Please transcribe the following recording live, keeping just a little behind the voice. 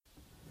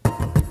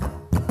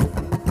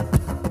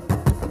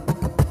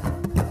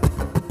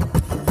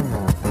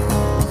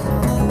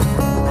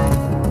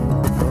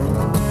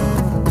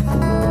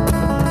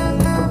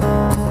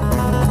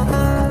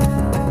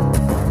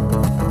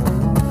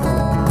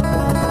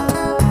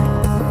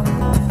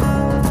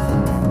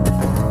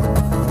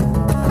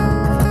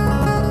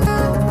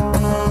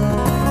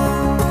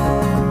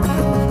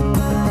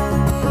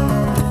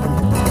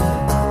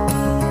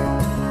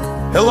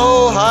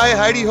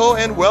Heidi ho,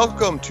 and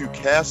welcome to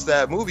Cast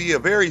That Movie, a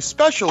very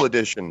special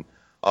edition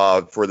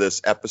for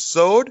this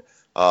episode.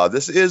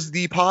 This is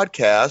the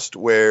podcast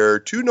where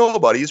two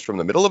nobodies from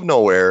the middle of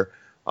nowhere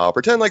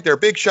pretend like they're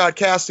big shot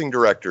casting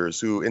directors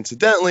who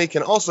incidentally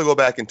can also go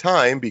back in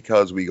time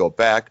because we go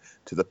back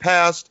to the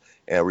past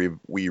and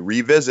we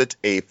revisit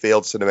a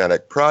failed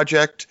cinematic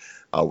project.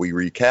 We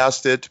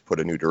recast it, put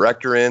a new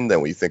director in,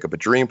 then we think of a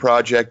dream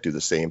project, do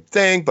the same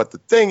thing. But the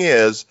thing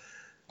is,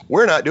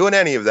 we're not doing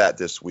any of that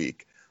this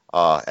week.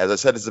 As I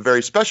said, it's a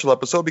very special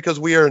episode because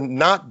we are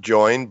not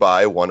joined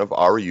by one of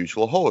our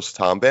usual hosts.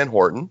 Thom Van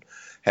Horten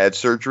had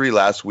surgery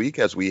last week,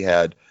 as we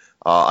had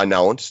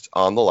announced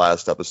on the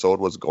last episode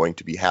was going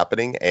to be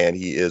happening, and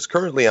he is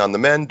currently on the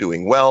mend,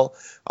 doing well.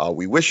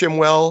 We wish him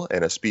well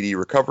and a speedy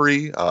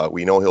recovery.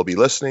 We know he'll be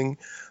listening,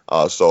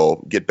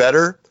 so get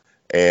better.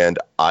 And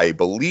I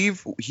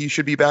believe he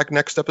should be back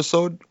next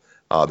episode.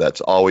 That's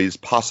always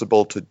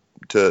possible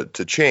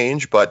to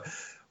change, but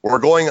we're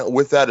going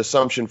with that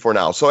assumption for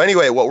now. So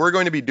anyway, what we're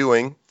going to be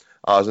doing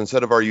is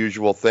instead of our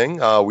usual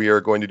thing, we are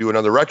going to do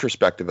another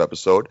retrospective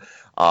episode.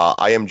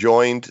 I am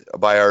joined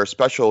by our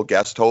special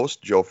guest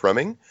host, Joe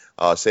Fremming.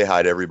 Say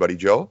hi to everybody,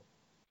 Joe.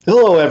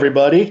 Hello,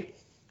 everybody.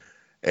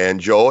 And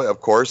Joe, of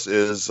course,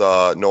 is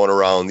known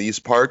around these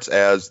parts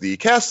as the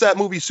Cast That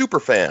Movie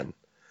superfan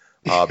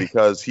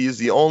because he's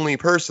the only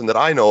person that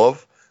I know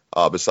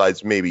of,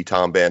 besides maybe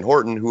Thom Van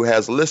Horten, who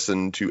has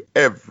listened to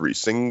every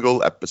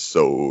single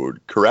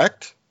episode,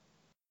 correct?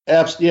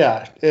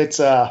 Yeah,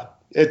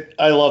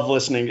 I love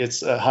listening.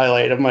 It's a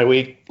highlight of my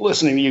week,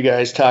 listening to you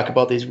guys talk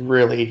about these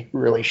really,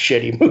 really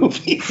shitty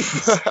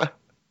movies.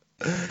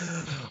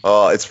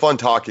 It's fun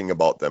talking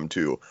about them,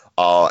 too.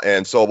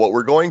 And so what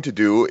we're going to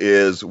do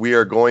is we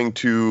are going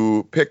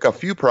to pick a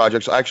few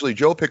projects. Actually,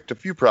 Joe picked a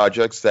few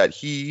projects that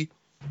he,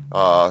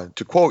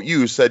 to quote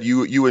you, said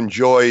you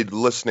enjoyed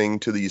listening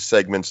to these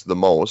segments the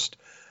most.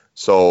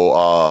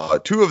 So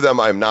two of them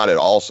I'm not at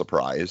all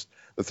surprised.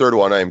 The third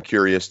one I'm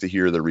curious to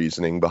hear the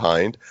reasoning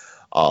behind,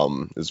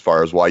 as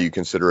far as why you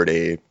consider it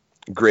a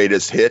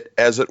greatest hit,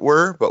 as it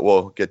were. But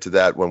we'll get to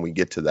that when we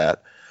get to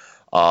that.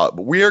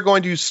 But we are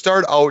going to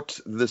start out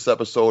this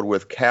episode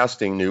with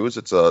casting news.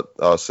 It's a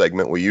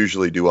segment we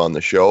usually do on the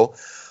show.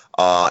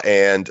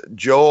 And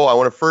Joe, I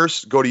want to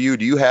first go to you.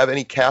 Do you have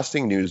any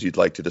casting news you'd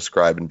like to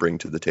describe and bring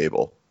to the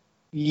table?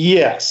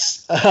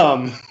 Yes.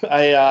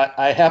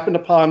 I happened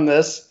upon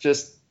this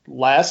just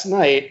last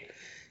night,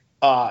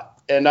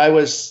 and I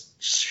was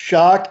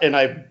shocked, and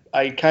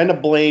I kind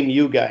of blame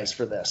you guys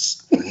for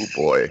this. Oh,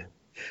 boy.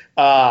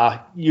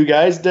 You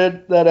guys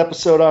did that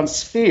episode on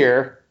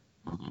Sphere,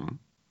 Mm-hmm.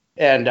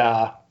 and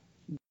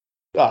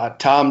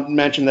Thom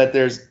mentioned that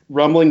there's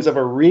rumblings of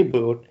a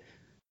reboot.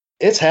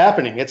 It's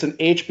happening. It's an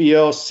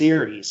HBO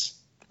series.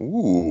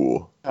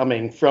 Ooh.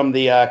 Coming from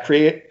the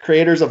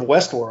creators of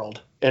Westworld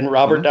and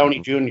Robert Downey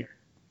Jr.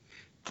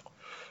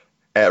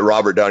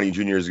 Robert Downey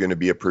Jr. is going to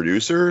be a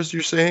producer, as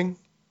you're saying?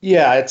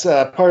 Yeah, it's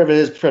part of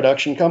his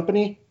production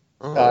company,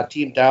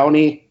 Team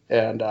Downey,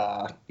 and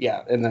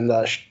and then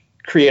the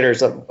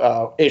creators of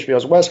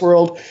HBO's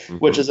Westworld,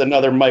 which is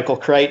another Michael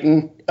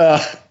Crichton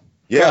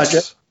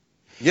project.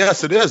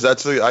 Yes, it is.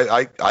 That's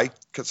I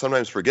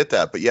sometimes forget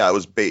that, but yeah, it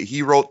was.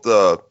 He wrote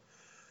the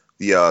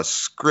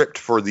script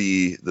for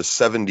the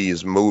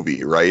 70s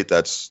movie, right?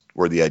 That's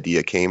where the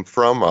idea came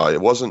from.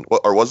 It wasn't,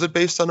 or was it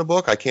based on a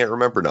book? I can't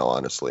remember now,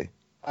 honestly.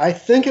 I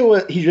think it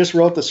was. He just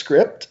wrote the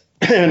script,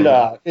 and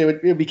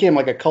it became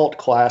like a cult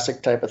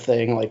classic type of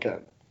thing, like a,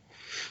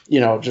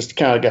 just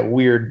kind of like a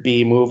weird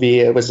B movie.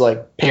 It was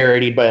like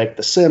parodied by like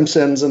The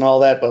Simpsons and all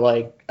that, but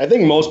like I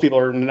think most people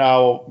are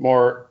now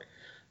more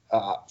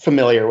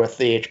familiar with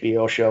the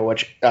HBO show,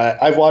 which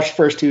I've watched the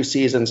first 2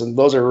 seasons, and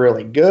those are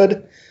really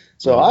good.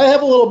 So I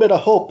have a little bit of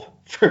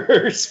hope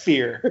for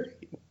Sphere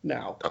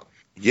now.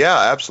 Yeah,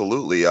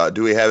 absolutely.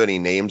 Do we have any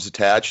names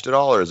attached at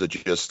all, or is it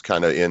just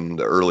kind of in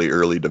the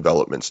early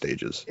development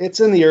stages? It's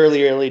in the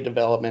early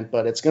development,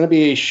 but it's going to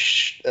be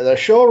the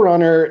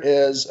showrunner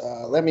is,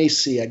 let me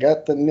see, I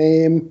got the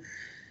name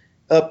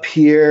up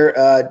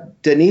here,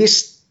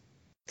 Denise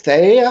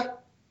Thea.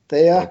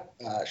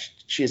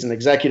 She's an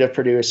executive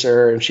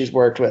producer, and she's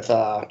worked with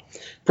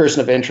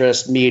Person of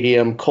Interest,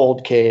 Medium,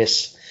 Cold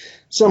Case,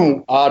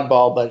 some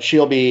oddball, but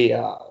she'll be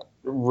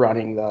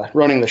running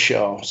the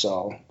show.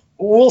 So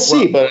we'll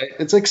see, but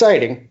it's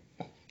exciting.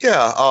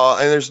 Yeah,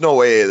 and there's no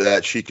way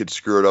that she could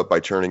screw it up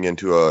by turning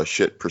into a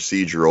shit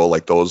procedural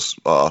like those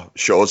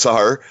shows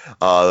are.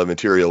 The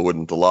material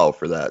wouldn't allow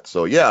for that.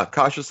 So yeah,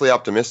 cautiously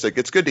optimistic.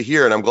 It's good to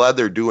hear, and I'm glad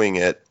they're doing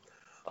it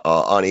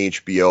on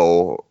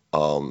HBO.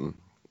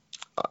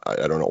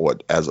 I don't know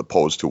what, as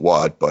opposed to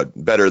what, but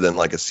better than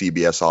like a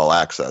CBS All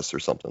Access or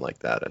something like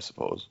that, I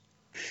suppose.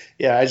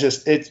 Yeah,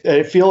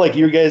 I feel like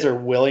you guys are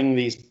willing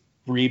these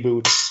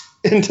reboots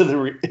into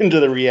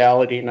the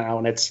reality now,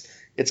 and it's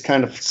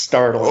kind of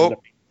startling.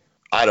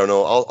 I don't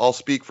know. I'll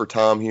speak for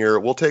Thom here.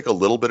 We'll take a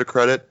little bit of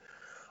credit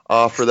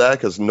for that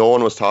because no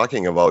one was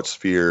talking about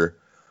Sphere,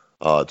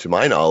 to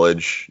my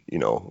knowledge,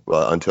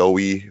 until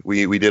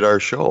we did our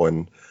show,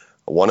 and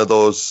one of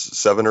those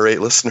 7 or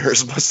 8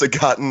 listeners must have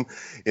gotten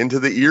into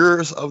the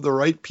ears of the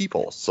right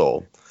people.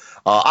 So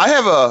I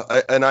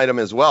have an item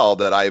as well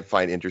that I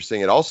find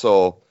interesting. It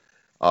also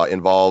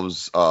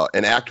involves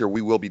an actor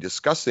we will be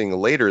discussing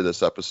later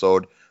this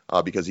episode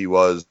because he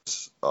was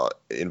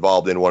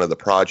involved in one of the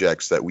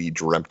projects that we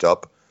dreamt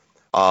up.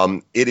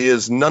 It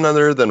is none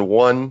other than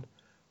one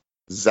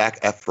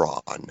Zac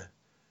Efron,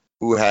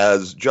 who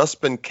has just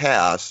been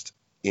cast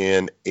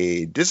in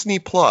a Disney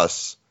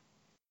Plus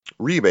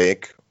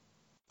remake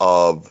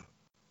of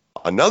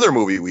another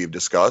movie we've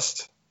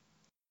discussed,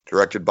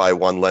 directed by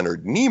one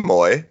Leonard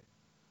Nimoy,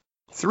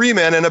 Three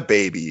Men and a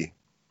Baby.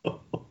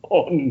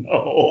 Oh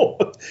no!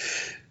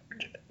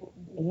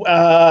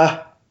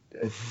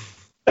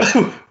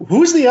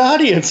 Who's the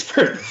audience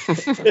for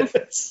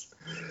this?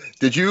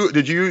 Did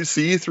you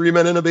see Three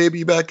Men and a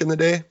Baby back in the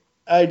day?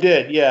 I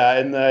did, yeah,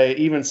 and I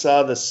even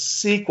saw the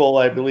sequel.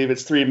 I believe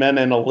it's Three Men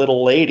and a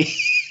Little Lady.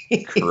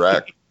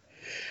 Correct.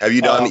 Have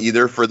you done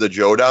either for the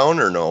Joe Down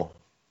or no?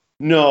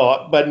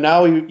 No, but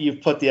now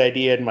you've put the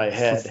idea in my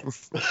head.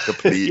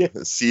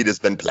 The seed has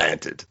been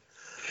planted.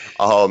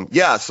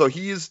 So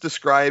he's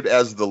described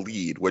as the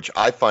lead, which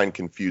I find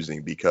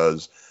confusing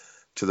because,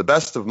 to the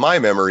best of my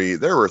memory,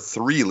 there were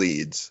 3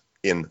 leads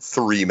in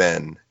Three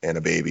Men and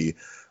a Baby.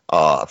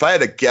 If I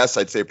had to guess,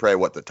 I'd say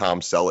probably the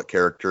Tom Selleck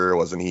character.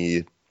 Wasn't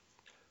he?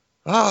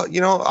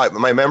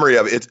 My memory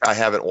of it, I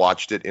haven't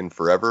watched it in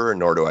forever,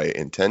 nor do I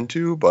intend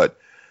to, but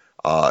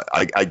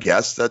I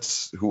guess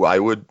that's who I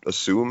would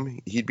assume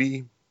he'd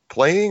be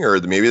playing, or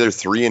maybe they're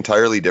 3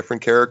 entirely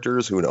different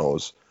characters. Who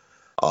knows?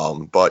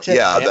 But Ted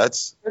yeah, Danson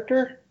that's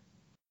character.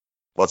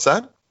 What's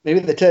that? Maybe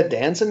the Ted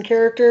Danson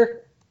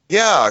character.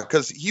 Yeah,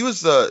 because he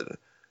was the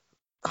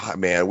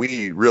man.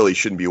 We really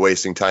shouldn't be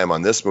wasting time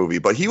on this movie,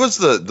 but he was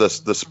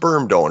the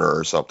sperm donor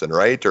or something,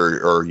 right?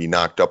 Or he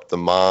knocked up the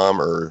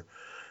mom or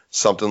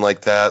something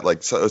like that.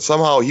 Like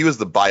somehow he was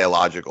the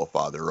biological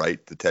father,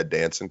 right? The Ted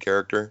Danson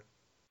character.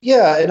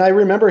 Yeah, and I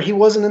remember he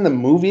wasn't in the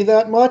movie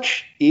that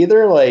much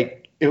either.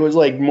 Like it was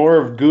like more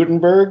of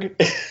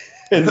Gutenberg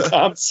and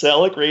Tom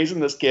Selleck raising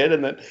this kid,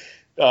 and then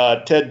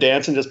Ted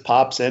Danson just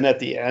pops in at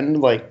the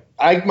end. Like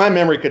my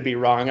memory could be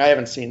wrong. I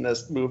haven't seen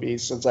this movie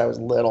since I was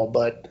little,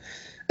 but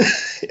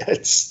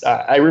it's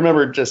I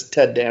remember just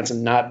Ted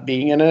Danson not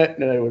being in it,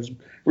 and it was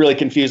really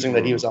confusing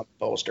that he was on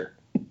the poster.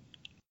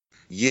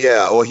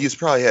 Yeah, well, he's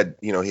probably had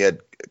he had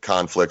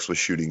conflicts with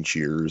shooting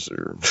Cheers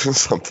or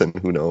something.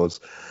 Who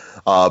knows?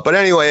 But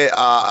anyway,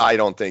 I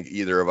don't think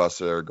either of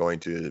us are going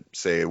to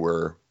say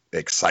we're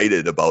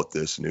excited about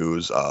this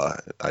news.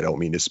 I don't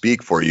mean to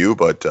speak for you,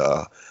 but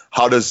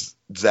how does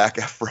Zac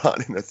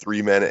Efron in a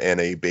Three Men and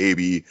a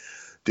Baby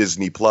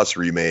Disney Plus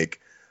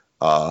remake,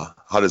 how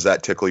does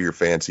that tickle your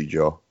fancy,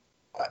 Joe?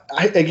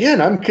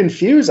 I'm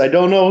confused. I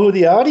don't know who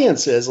the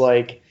audience is.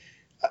 Like,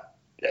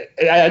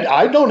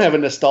 I don't have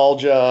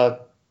a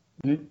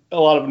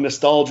lot of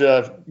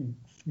nostalgia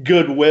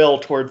goodwill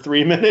toward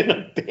Three Men and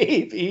a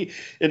Baby,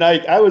 and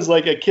I was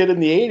like a kid in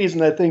the 80s when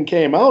that thing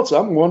came out, so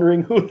I'm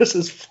wondering who this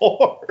is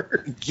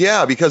for.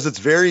 Yeah, because it's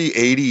very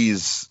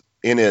 80s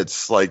in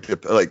its like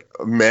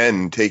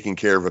men taking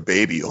care of a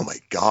baby. Oh my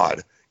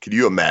god, could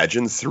you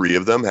imagine 3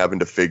 of them having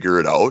to figure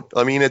it out?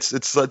 I mean,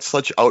 it's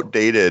such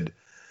outdated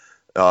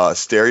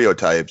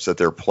stereotypes that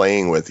they're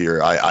playing with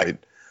here.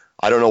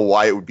 I don't know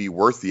why it would be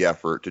worth the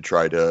effort to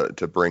try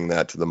to bring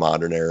that to the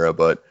modern era,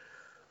 but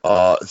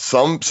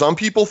some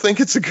people think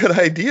it's a good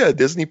idea.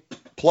 Disney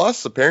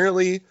Plus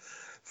apparently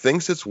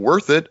thinks it's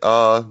worth it.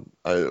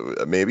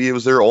 Maybe it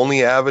was their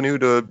only avenue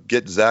to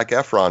get Zac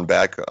Efron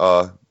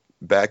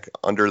back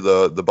under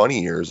the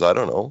bunny ears. I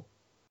don't know.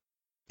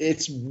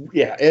 It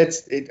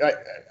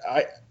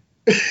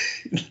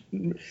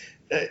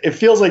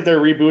feels like they're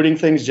rebooting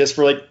things just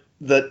for like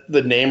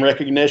the name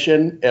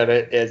recognition,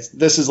 and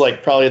this is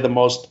like probably the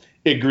most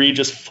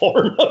egregious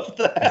form of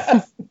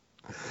that.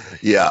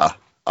 Yeah,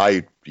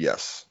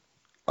 yes,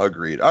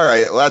 agreed. All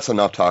right, well, that's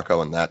enough talk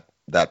on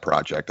that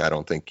project. I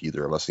don't think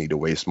either of us need to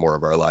waste more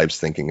of our lives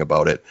thinking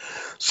about it.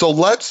 So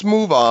let's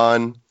move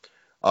on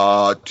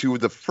to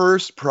the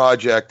first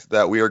project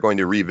that we are going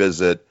to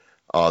revisit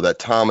that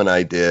Thom and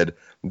I did.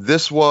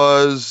 This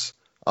was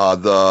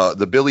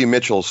the Billy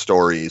Mitchell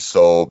story,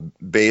 so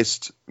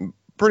based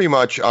pretty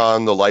much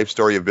on the life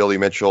story of Billy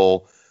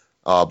Mitchell,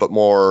 but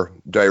more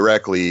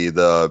directly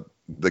the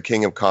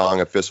King of Kong,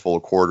 A Fistful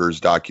of Quarters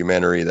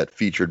documentary that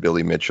featured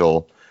Billy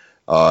Mitchell,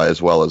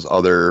 as well as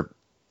other,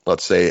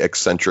 let's say,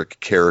 eccentric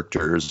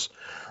characters.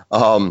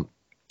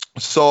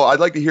 So I'd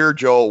like to hear,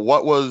 Joe,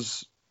 what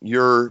was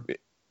your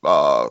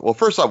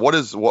first off,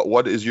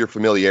 what is your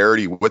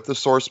familiarity with the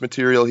source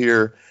material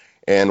here,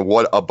 and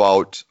what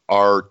about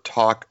our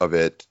talk of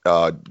it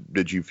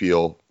did you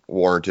feel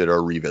warranted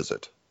or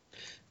revisit?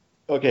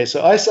 Okay,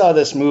 so I saw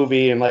this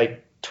movie in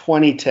like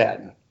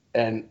 2010,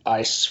 and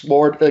I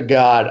swore to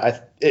God,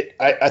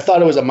 I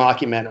thought it was a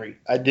mockumentary.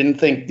 I didn't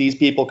think these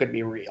people could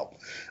be real.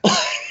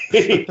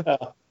 You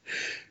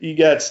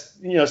got,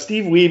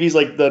 Steve Weavey's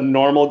like the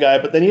normal guy,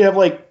 but then you have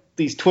like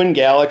these Twin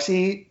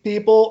Galaxy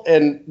people,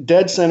 and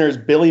dead center is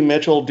Billy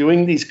Mitchell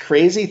doing these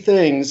crazy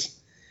things,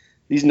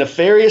 these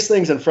nefarious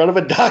things in front of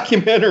a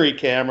documentary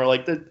camera.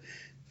 Like,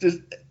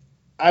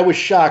 I was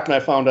shocked when I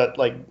found out,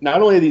 like,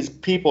 not only these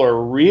people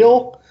are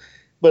real,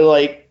 but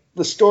like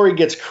the story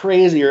gets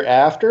crazier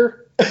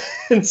after.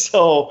 And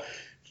so,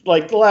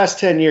 like, the last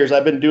 10 years,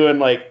 I've been doing,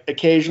 like,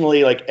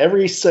 occasionally, like,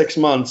 every 6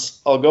 months,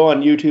 I'll go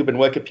on YouTube and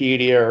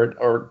Wikipedia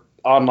or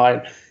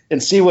online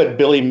and see what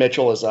Billy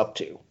Mitchell is up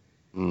to.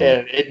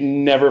 And it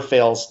never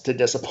fails to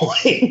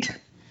disappoint.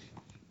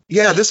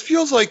 Yeah, this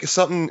feels like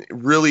something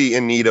really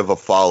in need of a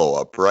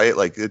follow-up, right?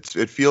 Like,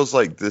 it feels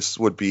like this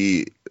would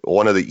be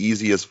one of the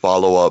easiest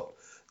follow-up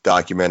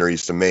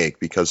documentaries to make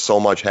because so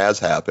much has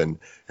happened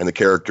and the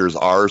characters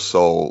are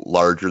so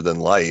larger than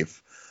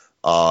life.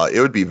 It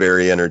would be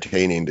very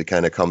entertaining to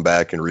kind of come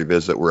back and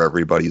revisit where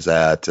everybody's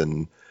at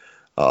and,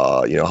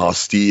 how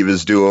Steve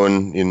is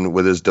doing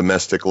with his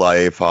domestic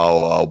life,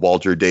 how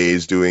Walter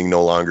Day's doing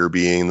no longer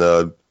being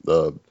the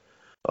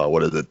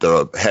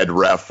head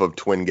ref of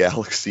Twin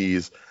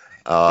Galaxies.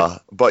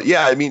 But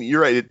yeah, I mean,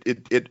 you're right.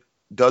 It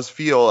does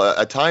feel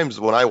at times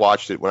when I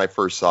watched it, when I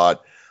first saw it,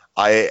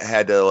 I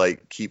had to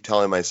like keep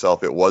telling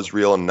myself it was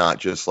real and not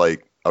just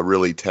like a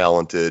really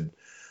talented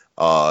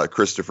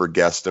Christopher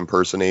Guest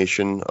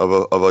impersonation of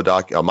a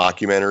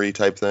mockumentary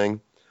type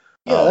thing.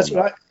 Yeah, that's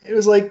what it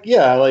was like.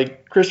 Yeah,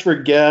 like Christopher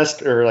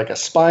Guest or like a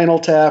Spinal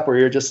Tap, where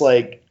you're just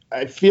like,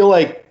 I feel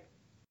like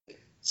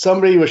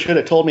somebody should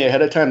have told me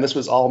ahead of time this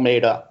was all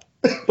made up.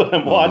 But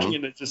I'm watching it,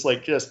 and it's just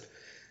like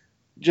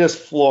just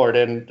floored.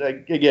 And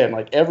again,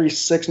 like every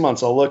 6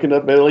 months, I'll look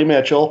into Billy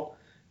Mitchell,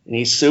 and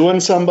he's suing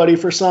somebody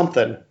for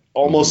something.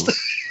 Almost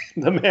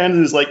the man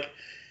who's like,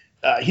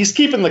 he's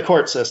keeping the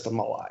court system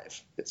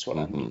alive. It's what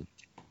I mean.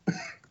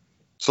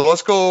 So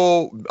let's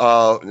go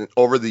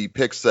over the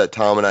picks that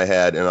Thom and I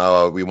had,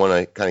 and we want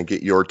to kind of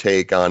get your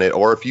take on it.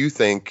 Or if you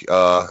think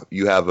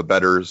you have a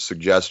better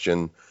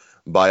suggestion,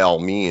 by all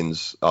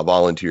means,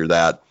 volunteer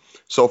that.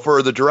 So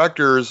for the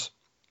directors,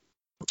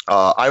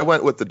 I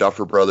went with the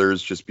Duffer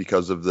Brothers just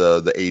because of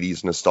the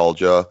 80s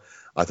nostalgia.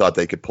 I thought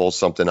they could pull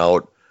something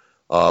out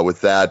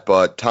with that.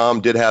 But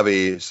Thom did have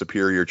a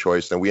superior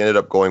choice, and we ended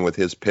up going with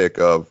his pick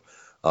of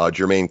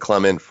Jermaine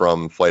Clement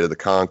from Flight of the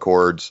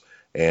Conchords.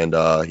 And,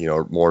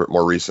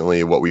 more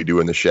recently, What We Do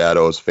in the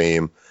Shadows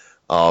fame.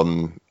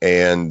 Once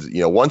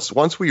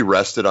we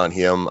rested on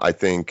him, I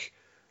think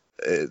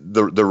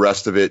the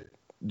rest of it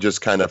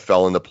just kind of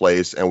fell into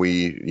place. And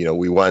we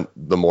went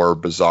the more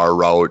bizarre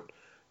route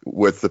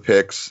with the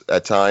picks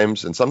at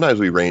times. And sometimes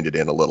we reined it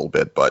in a little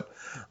bit. But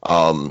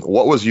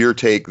what was your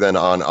take then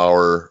on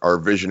our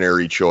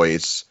visionary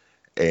choice?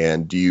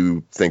 And do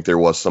you think there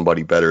was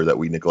somebody better that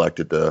we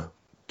neglected to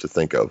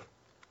think of?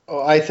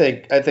 Oh, I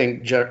think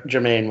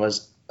Jermaine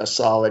was a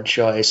solid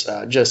choice.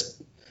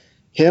 Just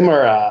him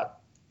or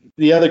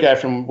the other guy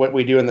from What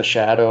We Do in the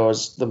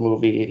Shadows, the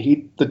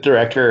movie. The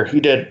director. He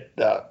did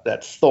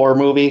that Thor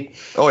movie.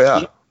 Oh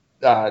yeah.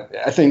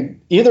 I think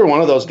either one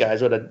of those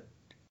guys would have,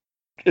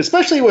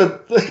 especially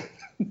with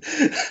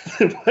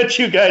what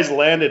you guys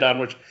landed on,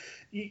 which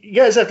you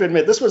guys have to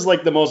admit this was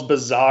like the most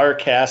bizarre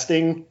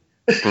casting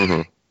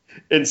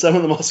and some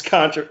of the most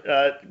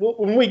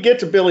when we get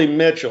to Billy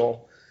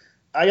Mitchell.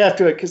 I have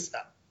to, because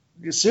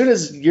as soon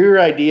as your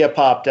idea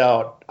popped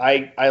out,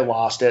 I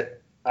lost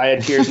it. I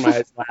had tears in my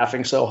eyes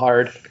laughing so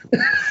hard.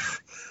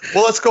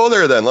 Well, let's go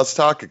there then. Let's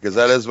talk it, because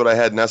that is what I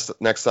had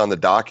next on the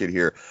docket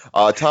here.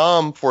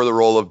 Thom, for the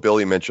role of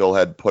Billy Mitchell,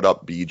 had put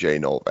up B.J.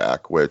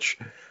 Novak, which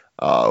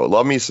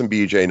love me some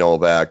B.J.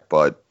 Novak,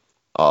 but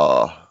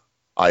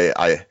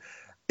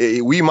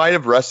we might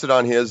have rested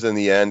on his in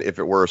the end if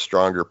it were a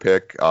stronger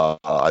pick.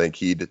 I think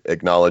he'd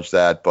acknowledge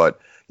that, but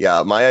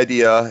yeah, my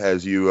idea,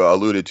 as you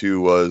alluded to,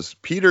 was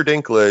Peter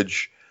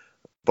Dinklage,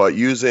 but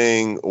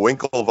using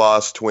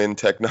Winklevoss twin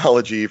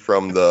technology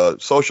from the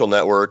Social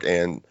Network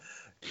and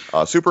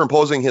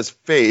superimposing his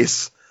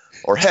face,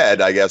 or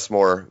head, I guess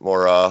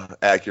more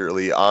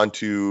accurately,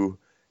 onto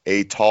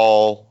a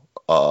tall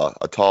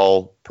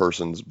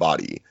person's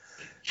body.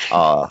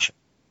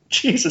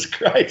 Jesus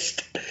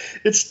Christ,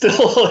 it's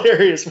still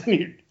hilarious when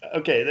you.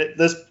 Okay,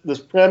 this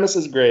premise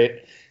is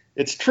great.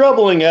 It's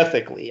troubling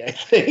ethically, I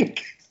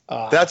think.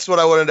 That's what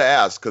I wanted to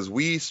ask, because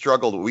we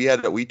struggled.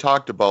 We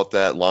talked about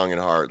that long and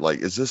hard. Like,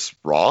 is this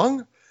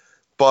wrong?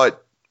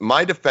 But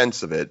my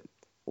defense of it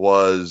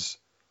was,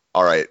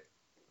 all right,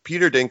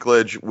 Peter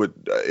Dinklage would,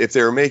 if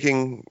they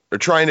were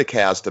trying to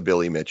cast a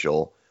Billy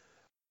Mitchell,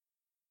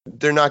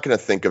 they're not going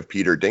to think of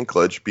Peter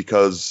Dinklage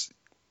because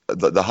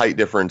the height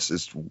difference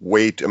is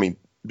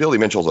Billy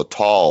Mitchell's a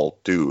tall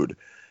dude.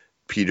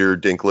 Peter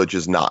Dinklage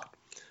is not.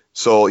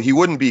 So he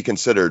wouldn't be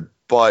considered,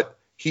 but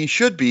he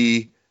should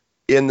be,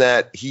 in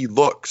that he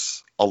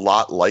looks a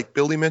lot like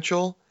Billy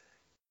Mitchell,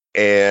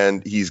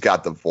 and he's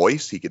got the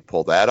voice. He could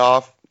pull that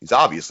off. He's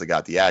obviously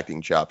got the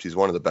acting chops. He's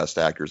one of the best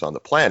actors on the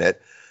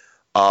planet.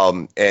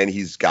 And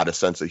he's got a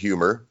sense of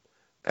humor,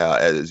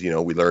 as we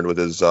learned with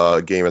his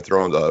Game of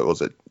Thrones.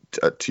 Was it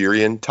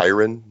Tyrion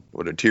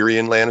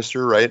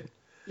Lannister, right?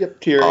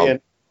 Yep,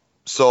 Tyrion.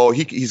 So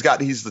he's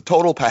the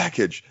total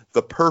package,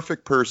 the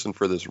perfect person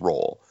for this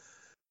role.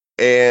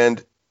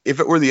 And if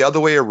it were the other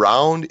way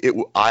around,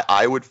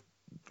 I would,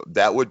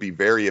 that would be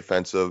very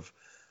offensive.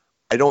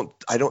 I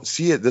don't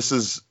see it. This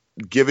is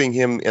giving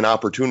him an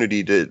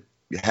opportunity to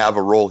have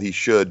a role he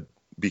should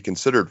be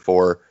considered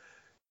for.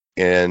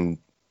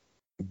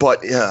 But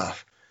yeah,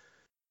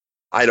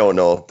 I don't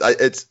know.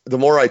 It's the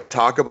more I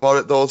talk about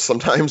it, though,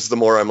 sometimes the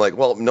more I'm like,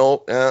 well, no,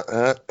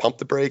 pump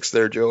the brakes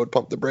there, Joad,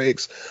 pump the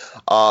brakes.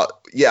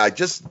 Yeah,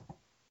 just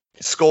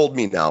scold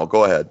me now.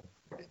 Go ahead.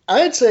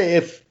 I'd say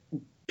if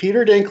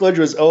Peter Dinklage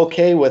was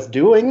okay with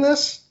doing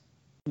this,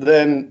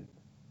 then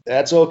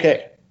that's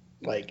okay.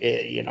 Like,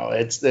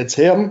 it's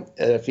him.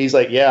 If he's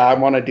like, yeah, I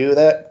want to do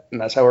that,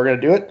 and that's how we're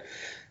going to do it,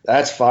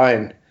 that's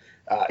fine.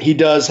 He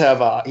does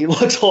have he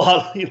looks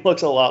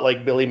a lot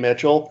like Billy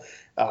Mitchell.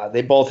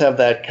 They both have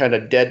that kind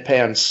of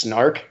deadpan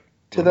snark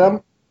to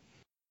them,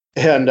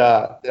 and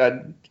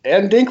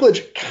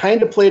Dinklage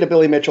kind of played a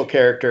Billy Mitchell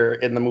character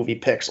in the movie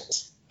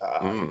Pixels.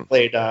 He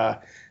played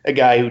a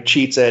guy who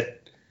cheats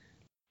at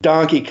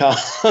Donkey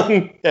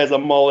Kong, has a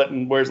mullet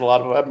and wears a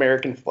lot of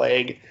American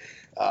flag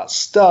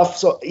stuff.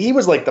 So he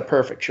was like the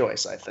perfect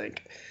choice, I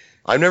think.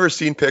 I've never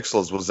seen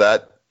Pixels.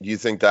 Do you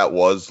think that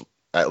was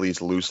at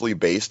least loosely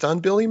based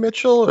on Billy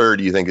Mitchell, or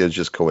do you think it's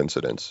just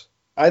coincidence?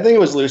 I think it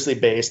was loosely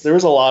based. There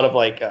was a lot of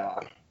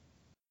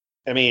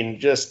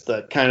just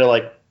the kind of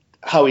like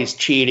how he's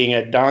cheating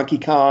at Donkey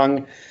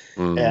Kong.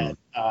 And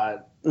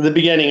the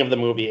beginning of the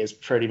movie is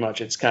pretty much,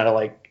 it's kind of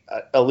like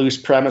a loose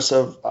premise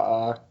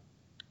of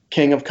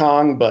King of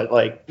Kong, but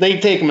like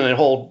they take him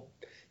in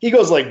he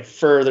goes like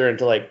further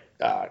into like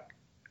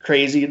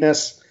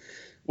craziness,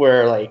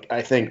 where like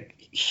I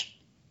think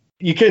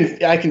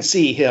I can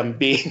see him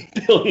being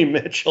Billy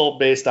Mitchell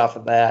based off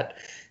of that.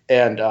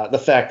 And the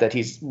fact that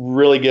he's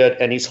really good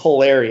and he's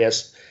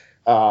hilarious.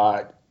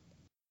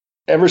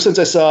 Ever since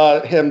I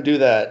saw him do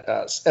that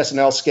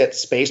SNL skit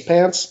Space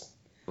Pants,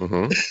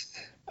 the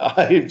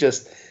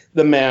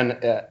man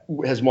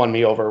has won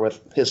me over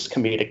with his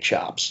comedic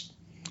chops.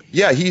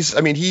 Yeah,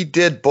 he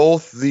did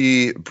both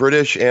the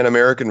British and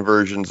American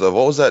versions of,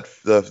 what was that,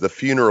 the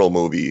funeral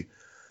movie?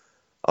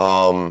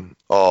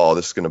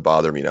 This is going to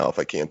bother me now if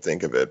I can't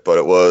think of it, but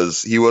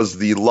he was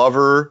the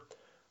lover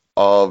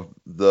of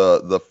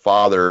the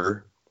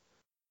father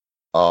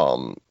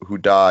who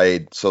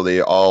died,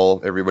 so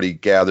everybody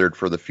gathered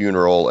for the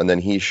funeral, and then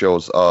he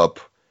shows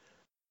up,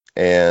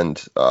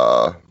 and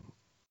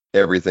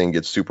everything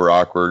gets super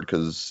awkward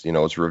because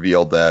it's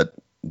revealed that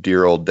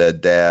dear old dead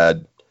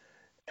dad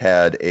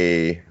had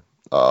an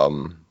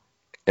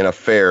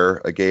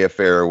affair, a gay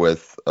affair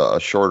with a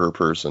shorter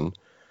person.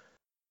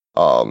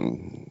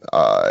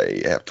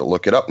 I have to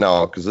look it up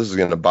now because this is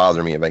going to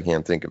bother me if I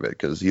can't think of it,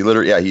 because he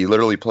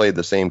literally played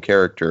the same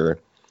character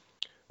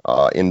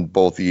in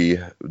both the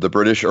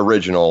British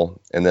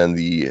original and then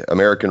the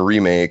American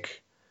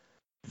remake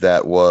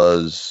that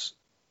was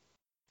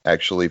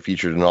actually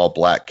featured an all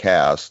black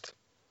cast.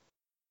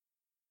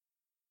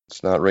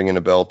 It's not ringing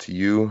a bell to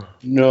you?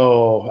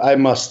 No, I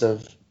must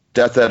have.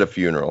 Death at a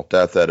Funeral.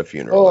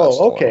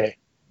 Oh, okay.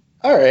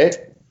 All right.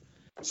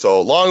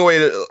 So long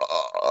way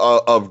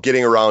of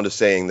getting around to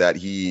saying that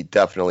he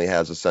definitely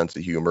has a sense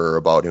of humor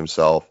about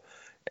himself,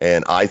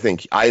 and I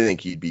think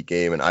he'd be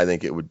game, and I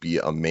think it would be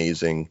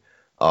amazing.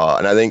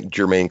 And I think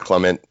Jermaine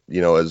Clement,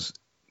 as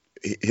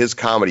his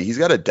comedy, he's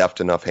got a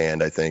deft enough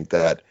hand, I think,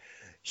 that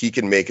he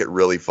can make it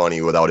really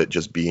funny without it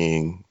just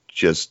being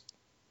just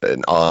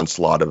an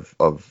onslaught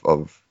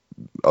of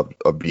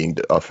being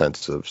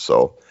offensive.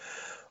 So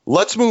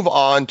let's move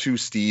on to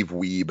Steve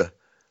Wiebe,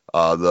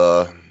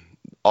 the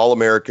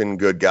all-American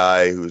good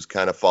guy who's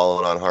kind of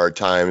fallen on hard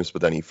times,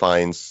 but then he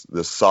finds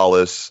this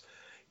solace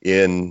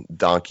in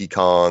Donkey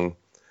Kong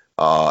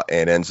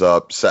and ends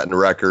up setting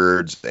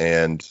records,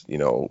 and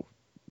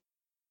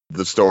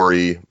the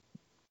story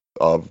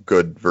of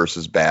good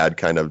versus bad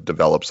kind of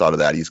develops out of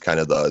that. He's kind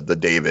of the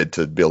David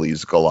to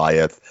Billy's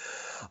Goliath.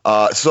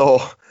 My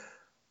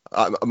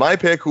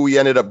pick, who we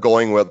ended up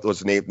going with,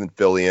 was Nathan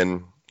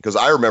Fillion, because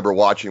I remember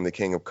watching The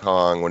King of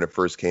Kong when it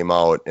first came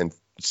out and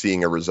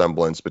seeing a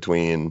resemblance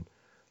between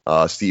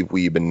Steve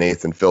Wiebe and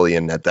Nathan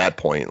Fillion at that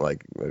point.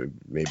 Like,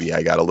 maybe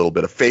I got a little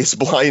bit of face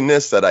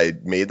blindness that I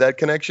made that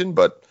connection,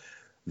 but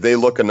they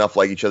look enough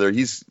like each other.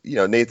 He's,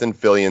 Nathan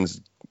Fillion's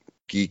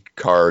geek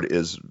card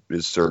is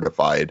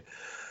certified.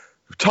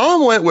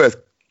 Thom went with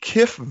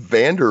Kif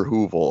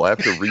Vanderhoovel. I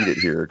have to read it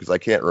here because I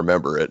can't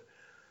remember it.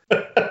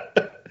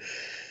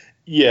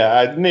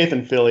 Yeah,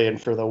 Nathan Fillion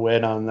for the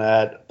win on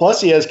that. Plus,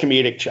 he has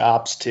comedic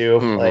chops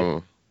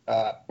too.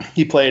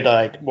 He played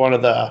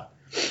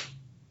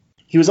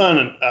he was on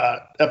an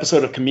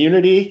episode of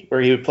Community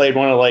where he played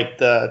one of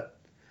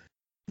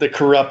the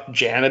corrupt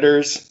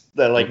janitors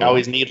that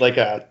always need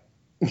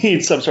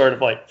some sort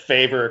of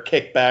favor or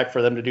kickback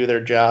for them to do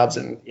their jobs,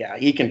 and yeah,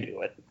 he can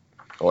do it.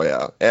 Oh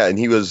yeah, and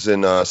he was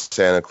in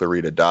Santa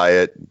Clarita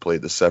Diet. He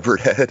played the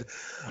severed head.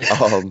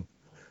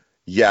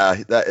 Yeah,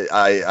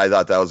 I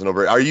thought that was an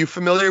over. Are you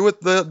familiar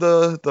with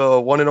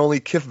the one and only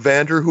Kif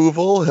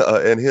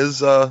Vanderhoovel and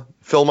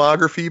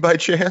filmography by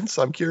chance?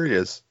 I'm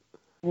curious.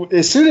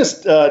 As soon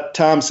as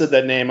Thom said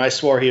that name, I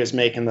swore he was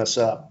making this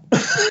up.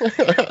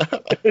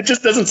 It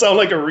just doesn't sound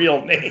like a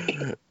real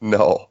name.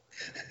 No.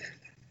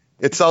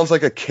 It sounds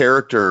like a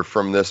character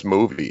from this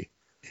movie.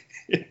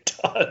 It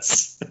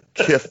does.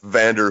 Kif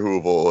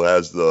Vanderhoovel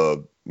has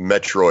the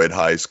Metroid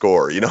high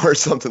score, or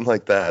something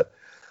like that.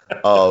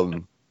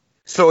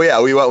 So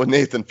yeah, we went with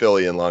Nathan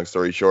Fillion, long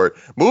story short.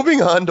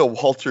 Moving on to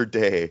Walter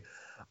Day.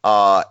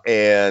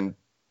 And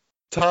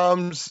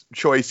Tom's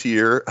choice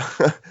here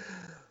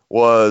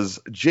was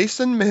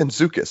Jason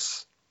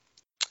Mantzoukas.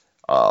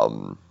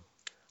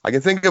 I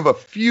can think of a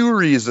few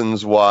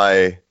reasons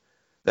why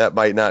that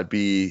might not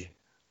be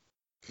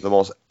the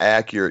most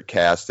accurate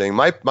casting.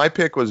 My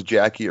pick was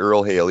Jackie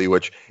Earle Haley,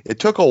 which it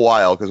took a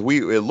while because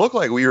it looked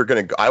like we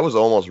were I was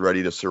almost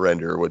ready to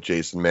surrender with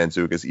Jason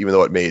Mantzoukas, even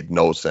though it made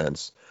no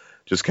sense.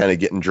 Just kind of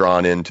getting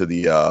drawn into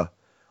the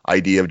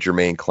idea of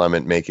Jermaine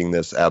Clement making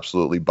this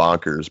absolutely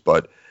bonkers.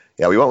 But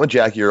yeah, we went with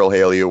Jackie Earle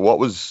Haley. What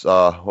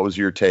was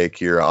your take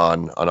here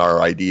on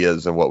our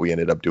ideas and what we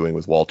ended up doing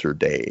with Walter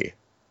Day?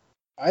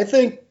 I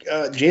think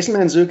Jason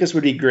Mantzoukas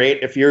would be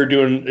great if you're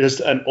doing just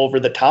an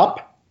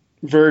over-the-top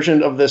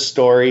version of this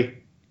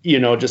story,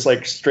 just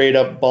like straight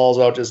up balls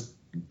out, just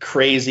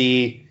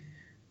crazy,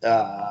 like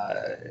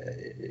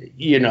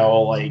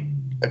a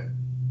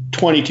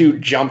 22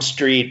 Jump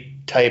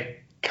Street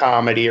type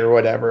comedy or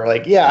whatever.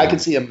 Like, yeah, I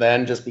could see him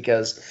then just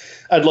because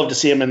I'd love to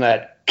see him in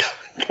that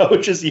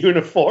coach's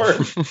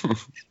uniform.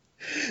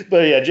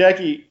 But yeah,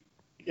 Jackie,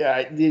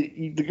 yeah,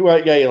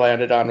 the guy you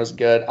landed on was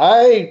good.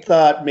 I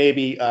thought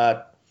maybe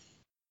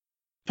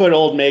put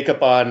old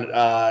makeup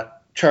on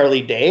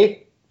Charlie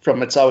Day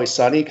from It's Always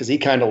Sunny, because he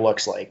kind of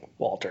looks like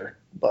Walter.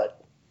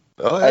 But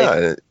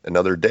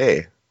another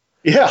day.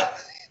 Yeah,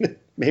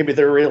 maybe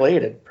they're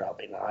related.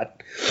 Probably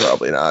not.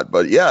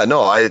 But yeah,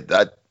 no,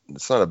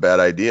 it's not a bad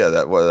idea.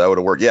 That would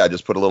have worked. Yeah,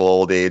 just put a little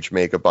old age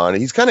makeup on.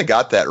 He's kind of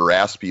got that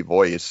raspy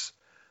voice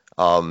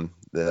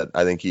that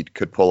I think he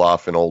could pull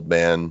off an old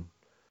man.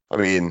 I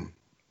mean,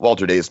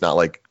 Walter Day is not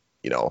like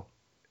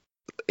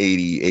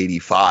 80,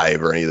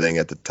 85 or anything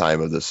at the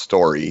time of this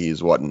story.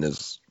 He's in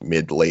his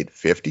mid to late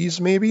 50s,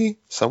 maybe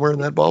somewhere in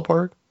that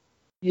ballpark.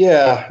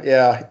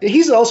 Yeah.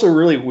 He's also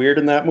really weird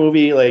in that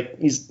movie. Like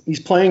he's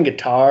playing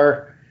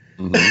guitar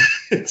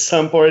at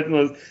some point.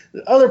 And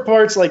the other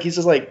parts, like he's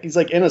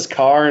in his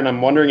car, and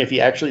I'm wondering if he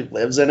actually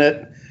lives in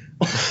it.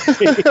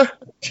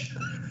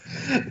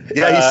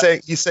 Yeah,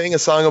 he sang a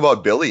song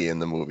about Billy in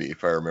the movie,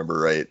 if I remember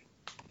right.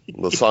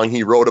 The song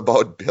he wrote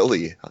about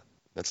Billy.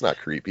 That's not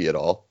creepy at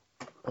all.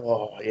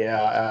 Oh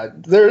yeah,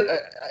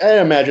 I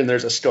imagine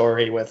there's a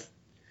story with.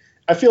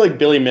 I feel like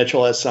Billy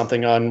Mitchell has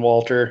something on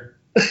Walter,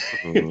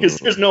 because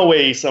there's no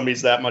way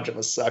somebody's that much of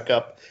a suck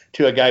up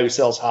to a guy who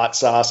sells hot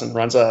sauce and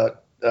runs a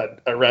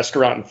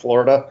restaurant in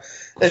Florida.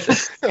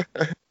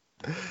 What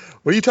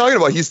are you talking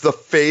about? He's the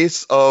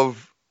face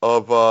of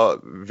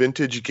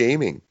vintage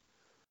gaming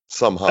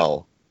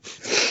somehow.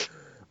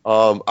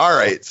 All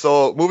right,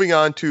 so moving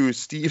on to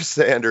Steve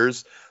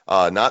Sanders,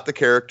 not the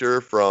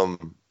character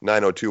from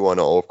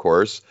 90210, of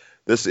course.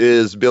 This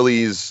is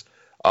Billy's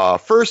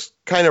first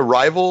kind of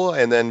rival,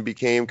 and then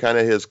became kind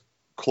of his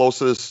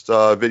closest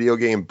video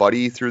game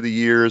buddy through the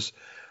years.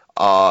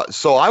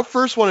 So I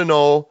first want to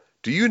know,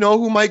 do you know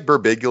who Mike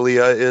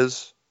Birbiglia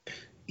is?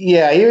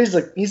 Yeah,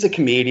 he's a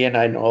comedian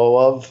I know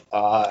of.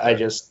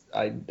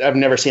 I've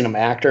never seen him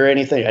act or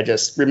anything. I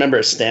just remember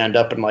his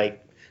stand-up in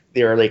like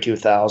the early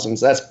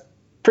 2000s. That's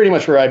pretty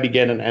much where I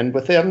begin and end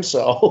with him.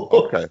 So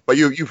okay, but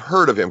you've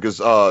heard of him, because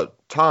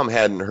Thom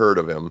hadn't heard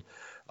of him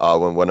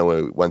when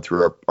we went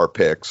through our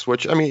picks.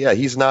 Which, I mean, yeah,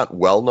 he's not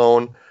well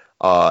known.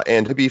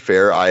 And to be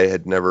fair, I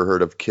had never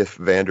heard of Kif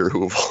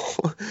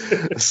Vanderhoovel.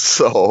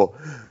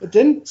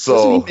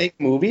 Doesn't he make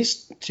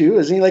movies too?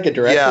 Isn't he like a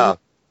director? Yeah,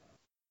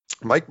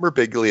 Mike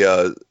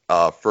Birbiglia,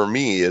 for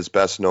me, is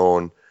best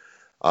known.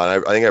 I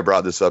think I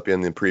brought this up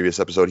in the previous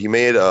episode. He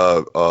made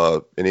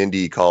an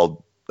indie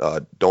called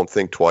Don't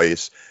Think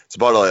Twice. It's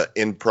about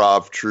an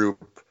improv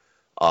troupe.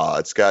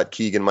 It's got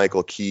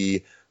Keegan-Michael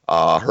Key.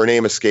 Her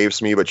name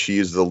escapes me, but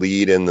she's the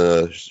lead in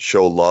the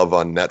show Love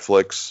on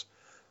Netflix.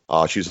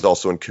 She's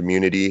also in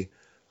Community.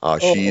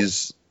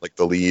 She's like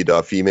the lead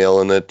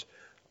female in it.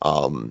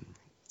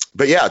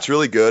 But yeah, it's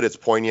really good. It's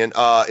poignant.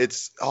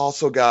 It's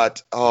also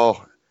got,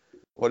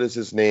 what is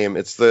his name?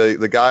 It's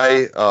the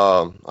guy.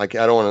 I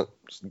don't want to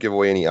give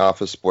away any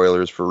Office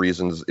spoilers for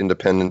reasons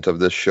independent of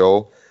this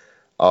show.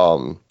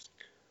 But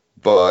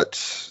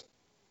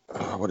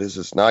what is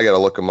this? Now I got to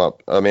look him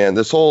up. Man,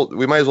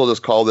 we might as well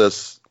just call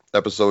this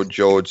episode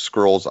Joad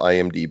Scrolls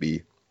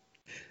IMDb.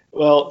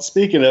 Well,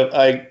 speaking of,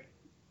 I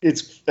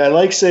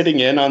like sitting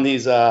in on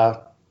these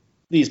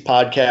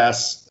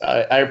podcasts.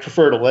 I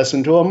prefer to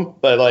listen to them,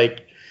 but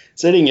like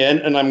sitting in,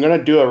 and I'm going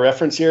to do a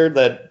reference here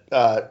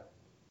that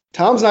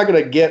Tom's not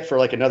going to get for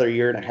like another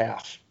year and a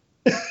half.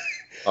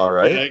 All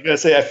right. I'm going to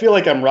say, I feel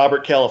like I'm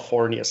Robert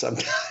California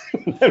sometimes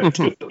when I'm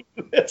doing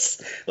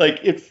this. Like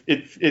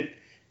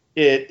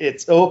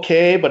it's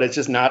okay, but it's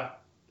just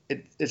not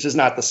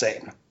the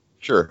same.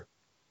 Sure.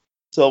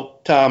 So,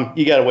 Tom,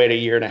 you got to wait a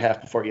year and a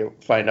half before you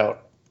find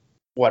out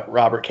what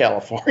Robert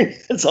California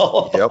is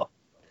all about. Yep.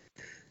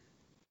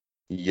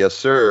 Yes,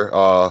 sir.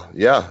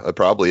 Yeah,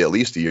 probably at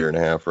least a year and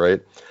a half, right?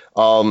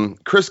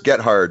 Chris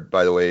Gethard,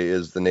 by the way,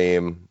 is the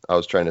name I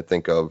was trying to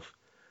think of.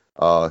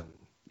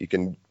 You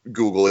can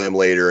Google him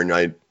later, and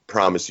I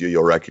promise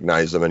you'll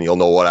recognize him, and you'll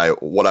know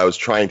what I was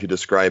trying to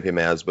describe him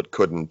as, but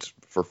couldn't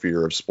for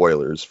fear of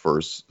spoilers for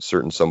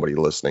certain somebody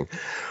listening.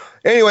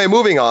 Anyway,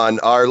 moving on.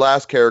 Our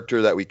last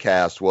character that we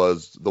cast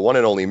was the one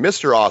and only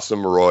Mr.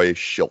 Awesome Roy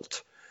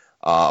Schilt.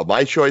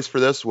 My choice for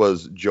this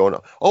was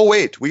Jonah. Oh,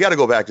 wait, we got to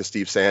go back to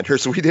Steve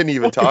Sanders. We didn't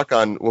even talk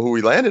on who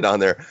we landed on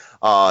there.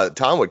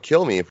 Tom would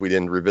kill me if we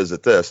didn't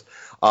revisit this.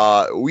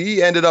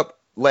 We ended up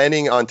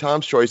landing on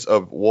Tom's choice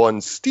of one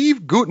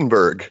Steve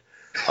Guttenberg,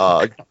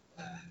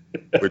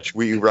 which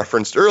we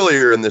referenced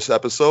earlier in this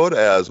episode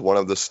as one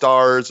of the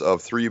stars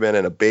of Three Men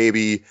and a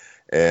Baby,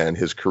 and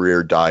his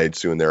career died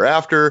soon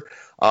thereafter.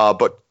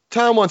 But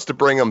Tom wants to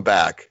bring him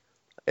back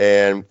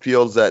and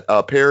feels that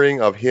a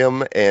pairing of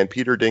him and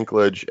Peter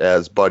Dinklage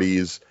as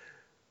buddies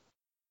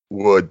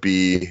would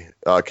be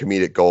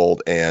comedic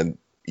gold. And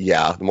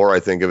yeah, the more I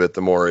think of it,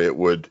 the more it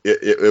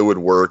would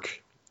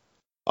work.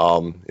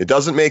 It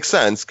doesn't make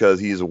sense because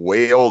he's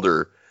way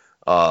older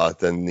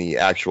than the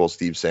actual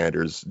Steve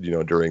Sanders,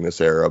 during this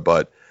era,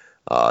 but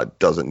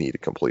doesn't need to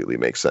completely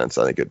make sense.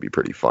 I think it'd be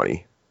pretty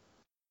funny.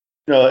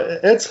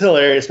 It's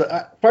hilarious,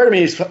 but part of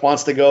me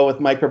wants to go with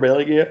Mike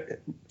Birbiglia.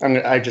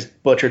 I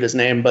just butchered his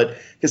name, but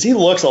because he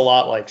looks a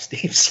lot like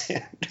Steve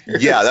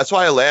Sanders. Yeah, that's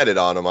why I landed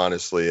on him,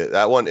 honestly.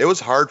 That one, it was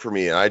hard for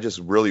me, and I just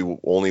really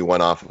only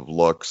went off of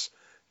looks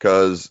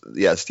because,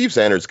 yeah, Steve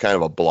Sanders is kind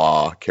of a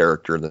blah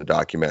character in the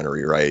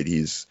documentary, right?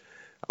 He's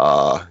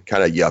kind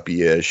of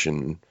yuppie-ish,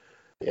 and,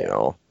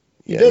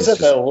 He does have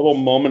that little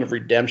moment of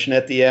redemption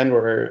at the end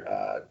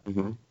where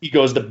he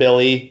goes to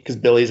Billy because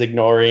Billy's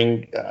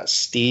ignoring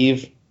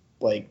Steve.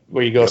 Like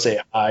where you go say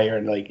hi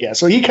or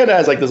so he kind of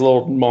has like this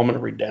little moment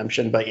of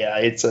redemption, but yeah,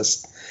 it's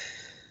just,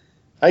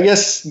 I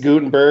guess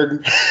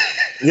Gutenberg.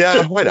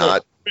 Yeah, why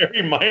not?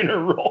 Very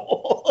minor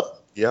role.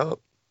 Yeah,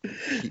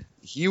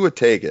 he would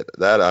take it.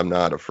 That I'm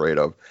not afraid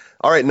of.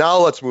 All right, now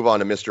let's move on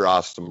to Mr.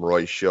 Awesome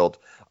Roy Schilt.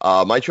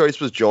 My choice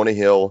was Jonah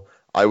Hill.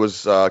 I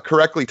was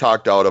correctly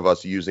talked out of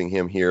us using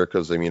him here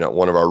because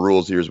one of our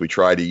rules here is we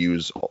try to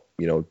use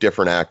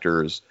different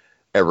actors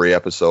every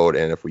episode,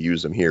 and if we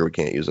use them here, we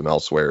can't use them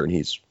elsewhere, and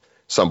he's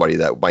somebody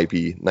that might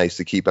be nice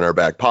to keep in our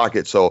back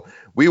pocket. So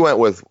we went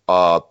with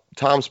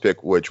Tom's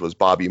pick, which was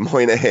Bobby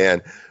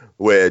Moynihan,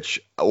 which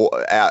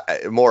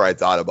the more I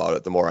thought about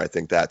it, the more I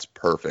think that's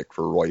perfect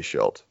for Roy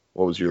Schilt.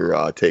 What was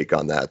your take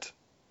on that?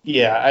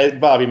 Yeah,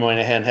 Bobby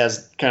Moynihan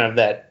has kind of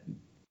that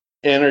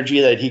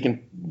energy that he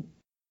can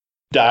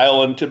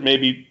dial into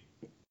maybe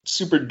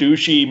super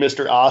douchey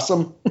Mr.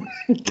 Awesome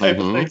type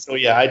of thing. So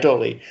yeah, I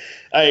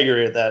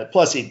agree with that.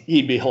 Plus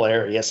he'd be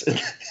hilarious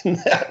in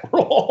that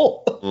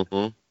role.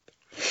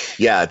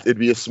 Yeah, it'd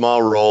be a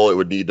small role. It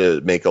would need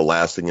to make a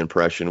lasting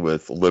impression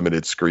with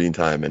limited screen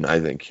time, and I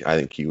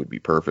think he would be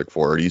perfect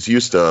for it. He's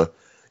used to,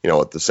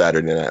 at the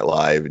Saturday Night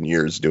Live and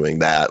years doing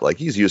that. Like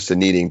he's used to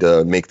needing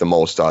to make the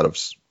most out of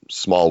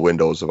small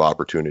windows of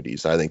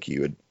opportunities. I think he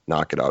would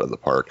knock it out of the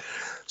park.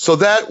 So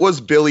that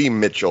was Billy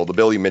Mitchell, the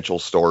Billy Mitchell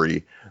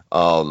story.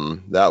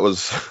 That's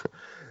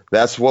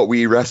what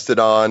we rested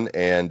on,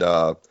 and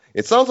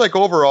it sounds like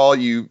overall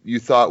you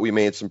thought we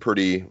made some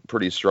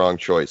pretty strong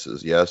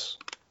choices. Yes.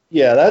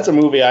 Yeah, that's a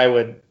movie I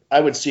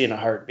would see in a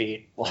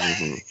heartbeat.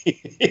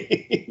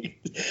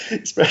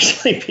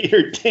 Especially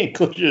Peter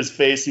Dinklage's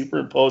face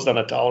superimposed on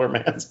a taller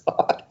man's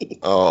body.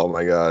 Oh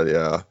my God,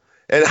 yeah.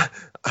 And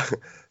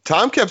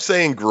Tom kept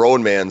saying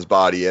grown man's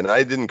body, and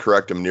I didn't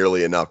correct him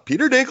nearly enough.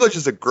 Peter Dinklage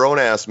is a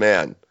grown-ass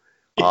man.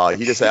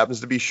 He just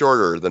happens to be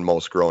shorter than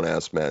most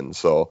grown-ass men.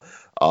 So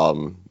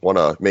want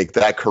to make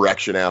that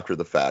correction after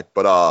the fact.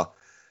 But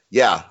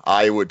yeah,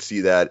 I would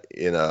see that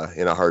in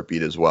a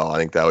heartbeat as well. I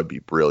think that would be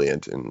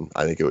brilliant, and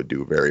I think it would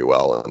do very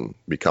well and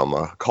become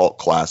a cult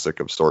classic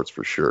of sorts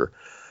for sure.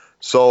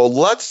 So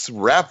let's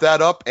wrap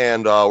that up,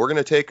 and we're going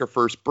to take our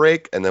first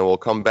break, and then we'll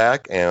come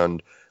back,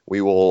 and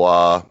we will,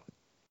 I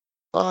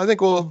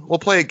think we'll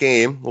play a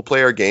game. We'll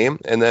play our game,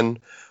 and then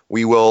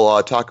we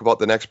will talk about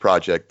the next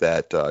project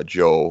that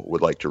Joe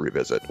would like to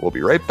revisit. We'll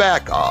be right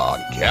back on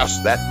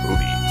Cast That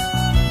Movie.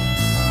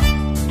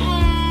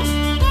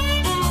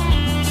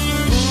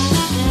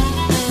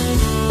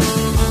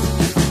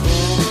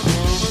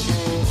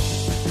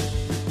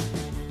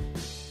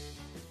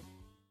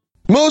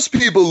 Most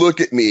people look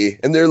at me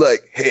and they're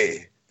like,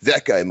 hey,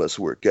 that guy must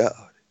work out.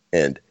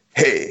 And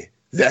hey,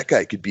 that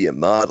guy could be a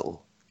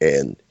model.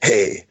 And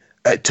hey,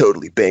 I'd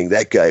totally bang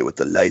that guy with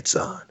the lights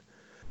on.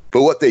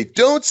 But what they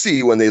don't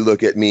see when they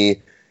look at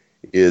me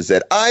is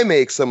that I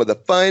make some of the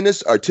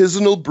finest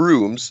artisanal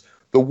brooms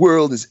the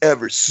world has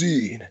ever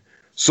seen.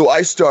 So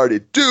I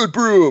started Dude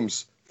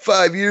Brooms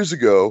 5 years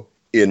ago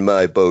in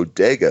my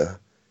bodega.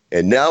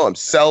 And now I'm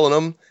selling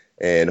them,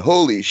 and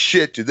holy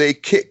shit, do they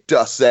kick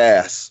dust's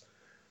ass.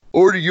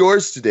 Order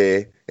yours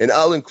today, and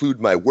I'll include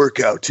my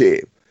workout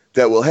tape,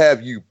 that will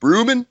have you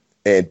brooming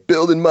and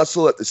building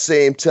muscle at the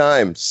same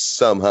time.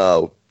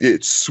 Somehow,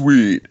 it's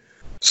sweet.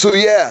 So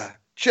yeah,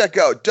 check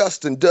out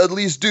Dustin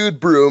Dudley's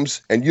Dude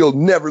Brooms, and you'll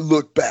never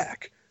look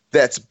back.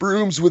 That's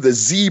brooms with a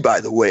Z,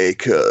 by the way,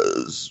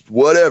 'cause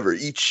whatever,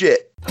 eat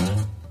shit.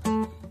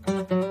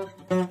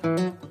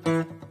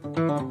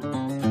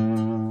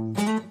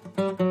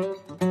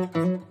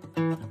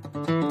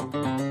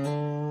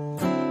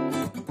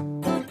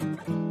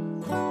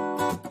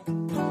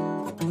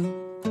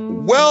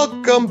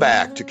 Welcome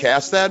back to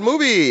Cast That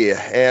Movie,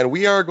 and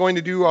we are going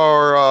to do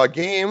our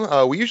game.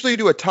 We usually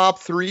do a top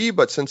 3,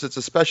 but since it's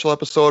a special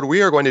episode,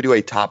 we are going to do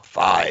a top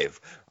 5.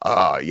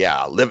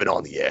 Living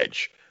on the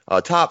edge.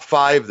 Top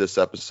 5 this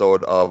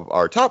episode of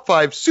our top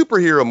 5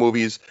 superhero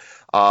movies.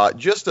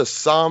 Just a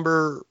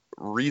somber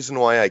reason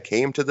why I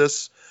came to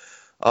this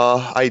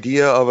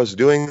idea of us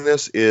doing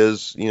this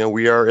is,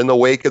 we are in the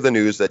wake of the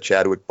news that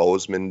Chadwick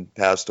Boseman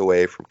passed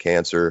away from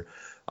cancer.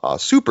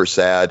 Super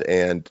sad,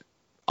 and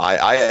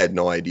I had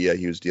no idea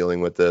he was dealing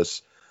with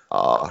this.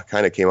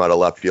 Kind of came out of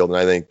left field, and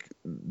I think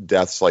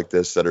deaths like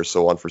this that are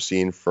so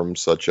unforeseen from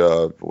such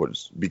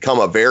what's become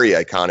a very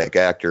iconic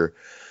actor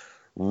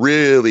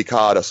really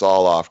caught us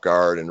all off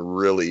guard, and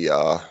really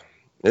it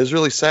was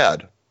really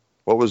sad.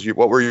 What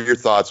were your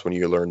thoughts when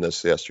you learned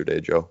this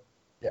yesterday, Joe?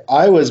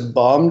 I was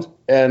bummed,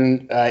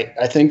 and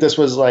I think this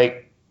was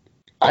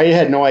I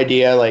had no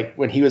idea,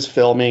 when he was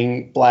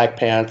filming Black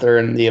Panther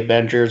and the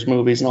Avengers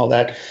movies and all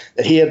that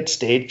he had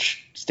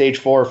stage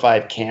 4 or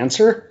 5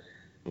 cancer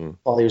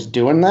while he was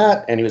doing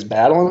that, and he was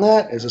battling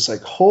that. It's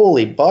just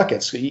holy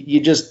buckets.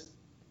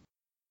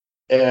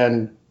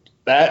 And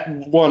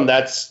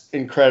that's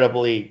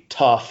incredibly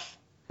tough.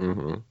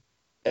 Mm-hmm.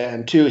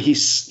 And 2,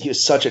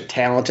 he's such a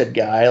talented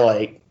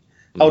guy.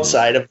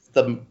 Outside of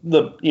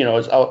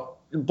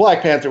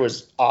Black Panther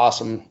was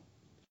awesome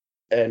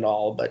and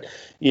all, but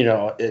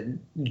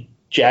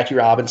Jackie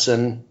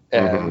Robinson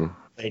and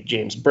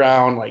James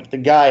Brown, the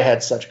guy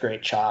had such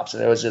great chops,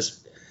 and it's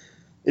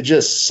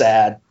just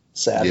sad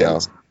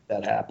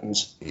that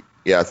happens.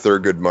 Yeah,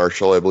 Thurgood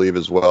Marshall, I believe,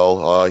 as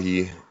well.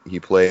 He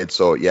played,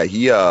 so yeah,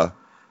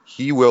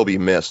 he will be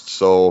missed.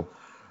 So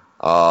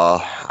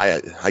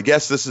I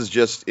guess this is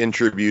just in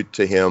tribute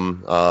to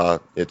him.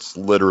 It's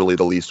literally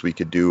the least we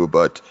could do,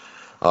 but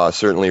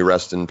certainly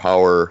rest in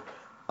power,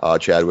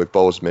 Chadwick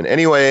Boseman.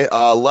 Anyway,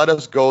 let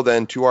us go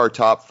then to our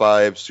top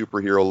 5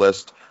 superhero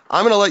list.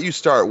 I'm going to let you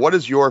start. What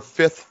is your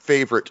 5th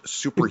favorite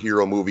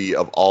superhero movie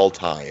of all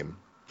time?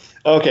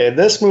 Okay,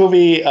 this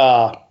movie,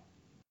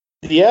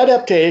 the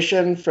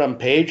adaptation from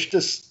page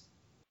to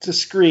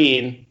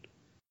screen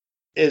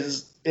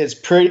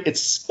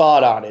it's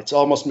spot on. It's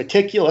almost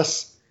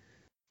meticulous.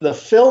 The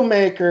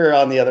filmmaker,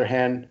 on the other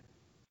hand,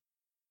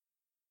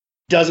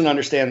 doesn't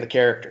understand the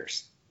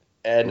characters.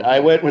 And I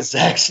went with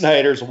Zack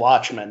Snyder's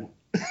Watchmen.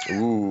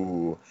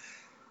 Ooh.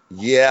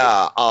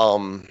 Yeah,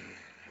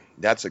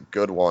 that's a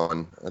good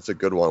one.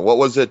 What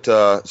was it?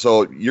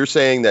 So you're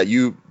saying that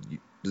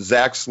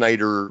Zack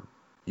Snyder,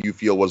 you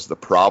feel was the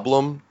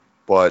problem,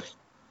 but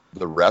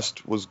the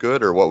rest was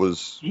good, or what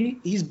was?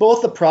 He's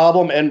both the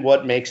problem and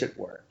what makes it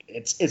work.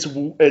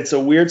 It's a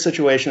weird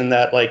situation in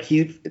that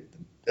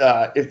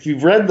if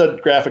you've read the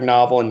graphic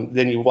novel and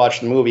then you watch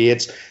the movie,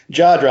 it's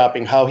jaw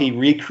dropping how he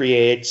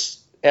recreates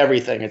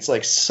everything. It's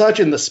such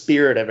in the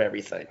spirit of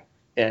everything,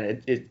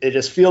 and it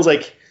just feels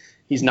like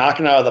he's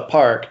knocking it out of the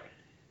park.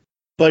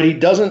 But he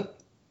doesn't.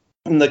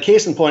 And the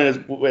case in point is,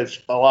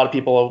 which a lot of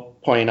people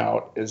point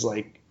out,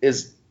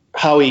 is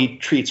how he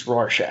treats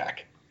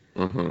Rorschach.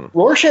 Mm-hmm.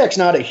 Rorschach's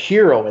not a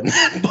hero in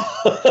that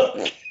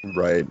book,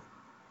 right?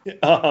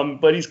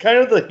 But he's kind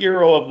of the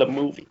hero of the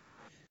movie,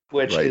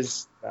 which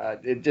is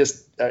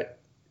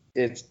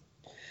it's.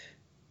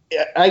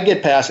 I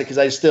get past it because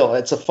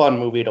it's a fun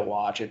movie to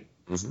watch.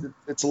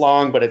 It's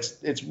long, but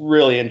it's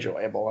really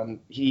enjoyable, and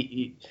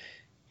he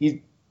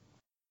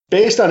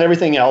based on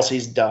everything else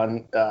he's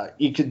done,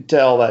 you could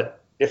tell that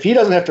if he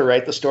doesn't have to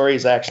write the story,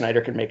 Zack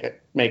Snyder can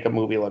make a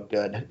movie look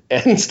good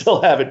and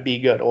still have it be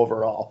good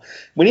overall.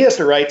 When he has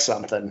to write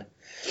something,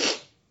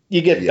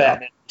 you get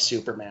Batman,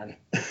 Superman.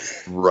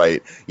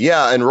 Right.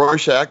 Yeah, and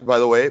Rorschach, by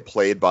the way,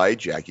 played by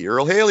Jackie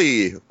Earle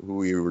Haley, who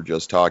we were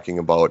just talking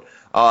about.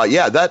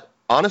 That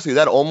honestly,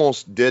 that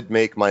almost did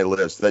make my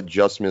list. That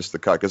just missed the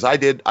cut because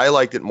I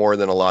liked it more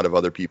than a lot of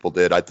other people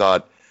did. I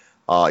thought,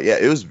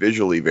 it was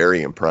visually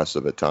very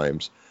impressive at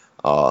times.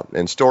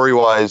 And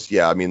story-wise,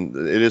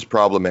 it is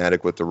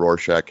problematic with the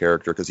Rorschach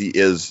character because he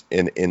is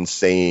an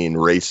insane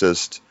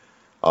racist.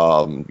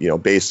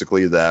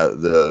 Basically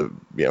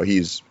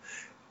he's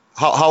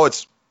how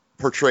it's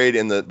portrayed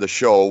in the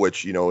show,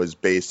 which, is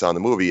based on the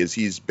movie, is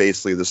he's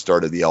basically the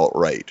start of the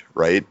alt-right,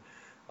 right?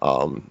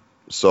 That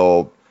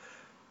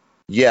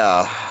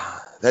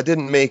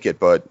didn't make it,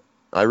 but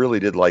I really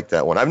did like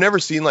that one. I've never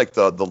seen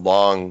the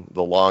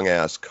long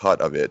ass cut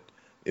of it.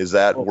 Is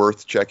that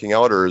worth checking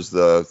out, or is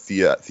the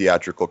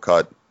theatrical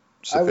cut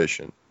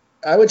sufficient?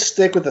 I would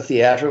stick with the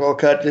theatrical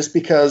cut just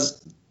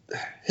because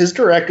his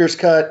director's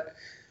cut.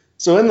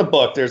 So in the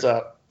book, there's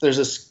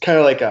this kind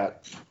of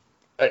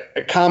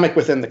a comic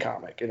within the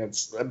comic, and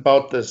it's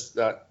about this.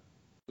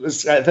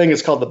 I think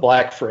it's called the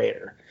Black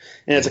Freighter,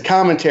 and it's a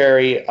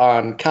commentary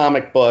on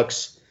comic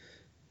books,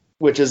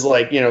 which is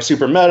like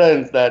super meta,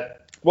 and that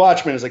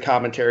Watchmen is a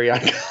commentary on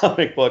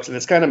comic books, and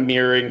it's kind of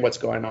mirroring what's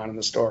going on in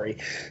the story.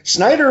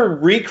 Snyder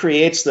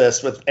recreates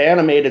this with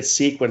animated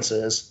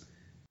sequences,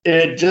 and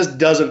it just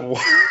doesn't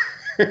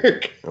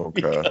work.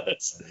 Okay.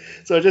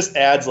 So it just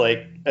adds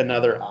like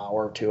another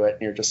hour to it,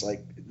 and you're just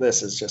like,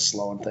 this is just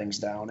slowing things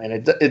down,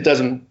 and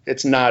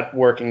it's not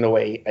working the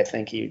way I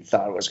think he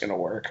thought it was going to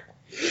work.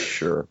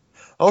 Sure.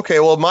 Okay,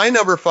 well, my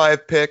number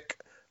 5 pick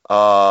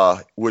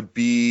would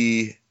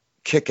be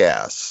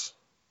Kick-Ass.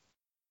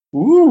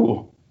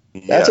 Ooh.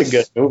 That's Yes. a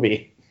good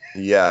movie.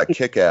 Yeah,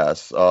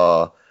 Kick-Ass.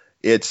 I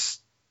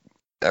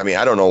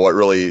don't know what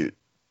really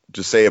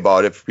to say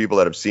about it for people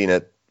that have seen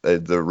it.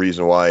 The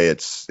reason why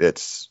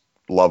it's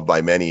loved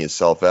by many is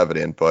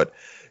self-evident, but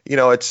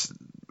it's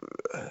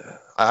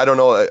I don't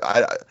know.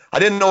 I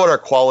didn't know what our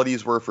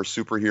qualities were for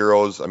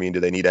superheroes. I mean, do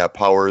they need to have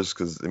powers?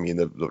 Because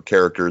the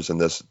characters in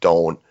this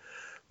don't.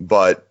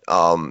 But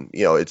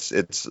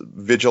it's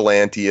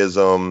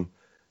vigilantism.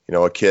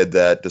 A kid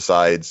that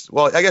decides,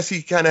 well, I guess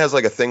he kind of has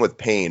like a thing with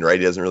pain, right?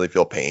 He doesn't really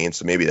feel pain,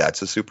 so maybe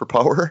that's a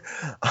superpower.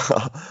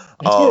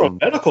 It's more of a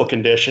medical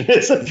condition,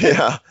 isn't it?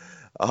 Yeah.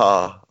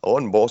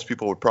 One most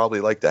people would probably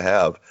like to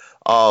have.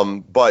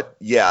 But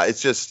yeah,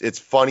 it's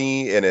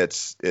funny and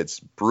it's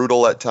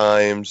brutal at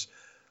times.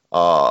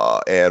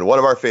 And one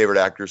of our favorite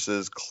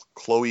actresses,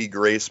 Chloe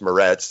Grace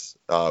Moretz,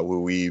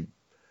 who we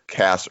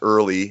cast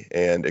early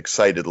and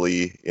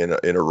excitedly in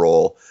a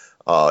role,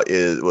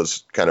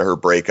 was kind of her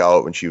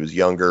breakout when she was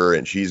younger,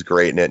 and she's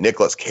great in it.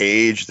 Nicolas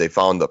Cage, they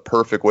found the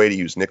perfect way to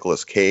use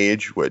Nicolas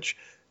Cage, which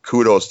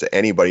kudos to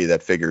anybody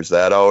that figures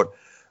that out.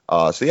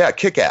 So yeah,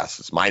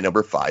 Kick-Ass is my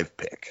number 5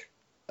 pick.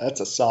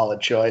 That's a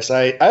solid choice.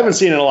 I haven't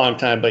seen it in a long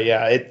time, but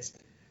yeah,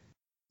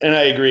 and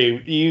I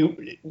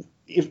agree.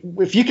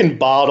 If you can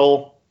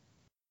bottle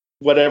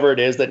whatever it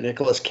is that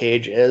Nicolas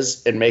Cage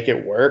is and make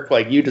it work,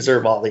 like, you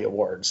deserve all the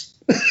awards.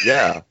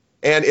 Yeah.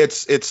 And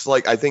it's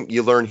like, I think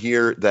you learn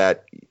here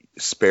that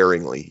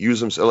sparingly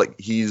use him. So like,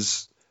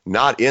 he's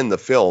not in the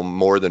film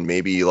more than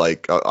maybe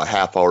like a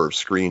half hour of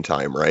screen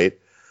time, right?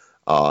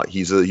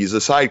 He's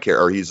a side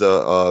character, or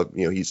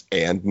he's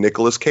and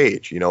Nicolas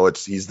Cage,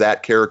 he's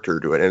that character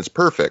to it, and it's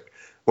perfect.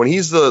 When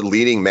he's the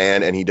leading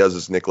man and he does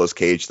this Nicolas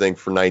Cage thing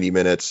for 90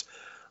 minutes,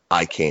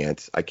 I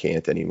can't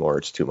anymore.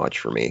 It's too much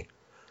for me.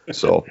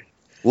 So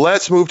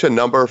let's move to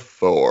number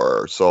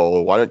 4.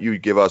 So why don't you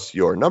give us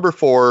your number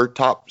 4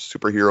 top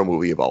superhero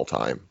movie of all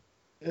time?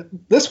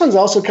 This one's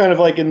also kind of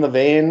like in the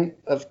vein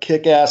of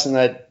Kick-Ass in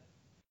that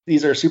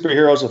these are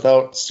superheroes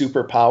without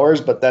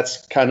superpowers, but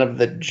that's kind of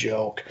the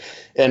joke.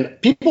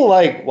 And people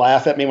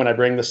laugh at me when I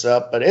bring this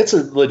up, but it's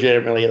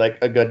legitimately like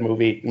a good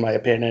movie in my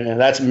opinion, and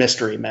that's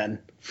Mystery Men.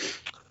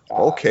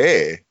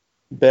 Okay.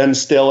 Ben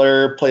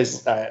Stiller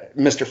plays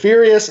Mr.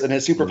 Furious, and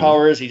his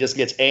superpower is he just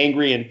gets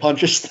angry and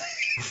punches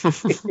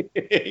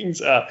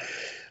things.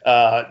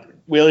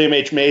 William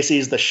H.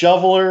 Macy's the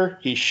Shoveler.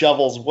 He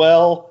shovels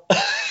well.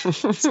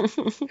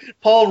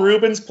 Paul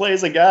Rubens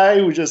plays a guy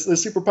who his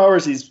superpower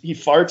is he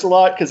farts a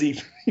lot because he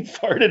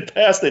farted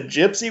past a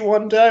gypsy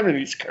one time and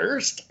he's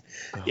cursed.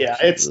 Oh, yeah,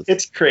 Jesus.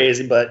 It's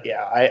crazy, but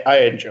yeah,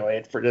 I enjoy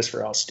it for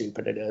how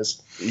stupid it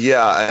is.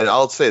 Yeah, and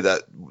I'll say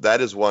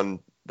that is one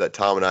that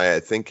Thom and I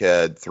think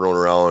had thrown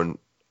around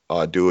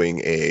doing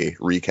a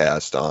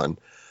recast on.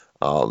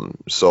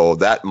 So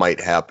that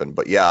might happen,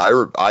 but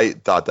yeah, I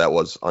thought that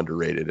was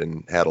underrated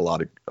and had a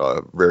lot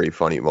of very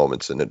funny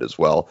moments in it as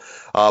well.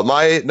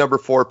 My number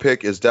 4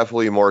 pick is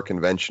definitely more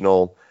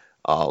conventional.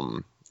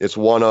 It's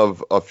one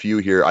of a few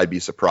here I'd be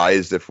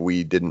surprised if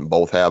we didn't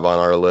both have on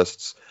our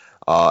lists,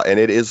 and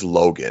it is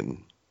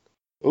Logan.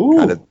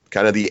 Ooh.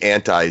 Kind of the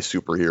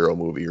anti-superhero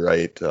movie,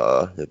 right?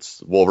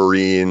 It's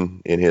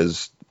Wolverine in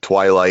his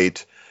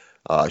twilight,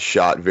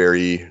 shot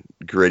very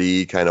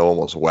gritty, kind of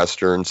almost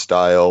Western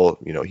style.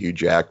 Hugh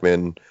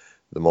Jackman,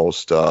 the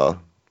most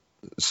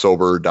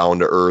sober, down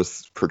to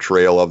earth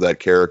portrayal of that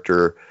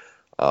character.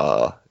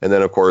 And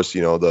then of course,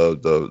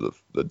 the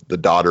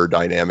daughter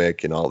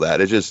dynamic and all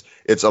that.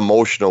 It's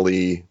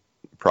emotionally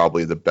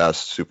probably the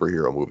best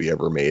superhero movie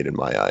ever made in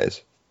my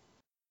eyes.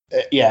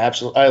 Yeah,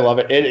 absolutely. I love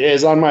it. It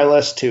is on my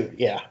list too.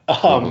 Yeah.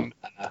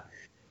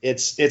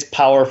 It's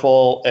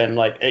powerful, and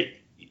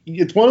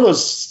it's one of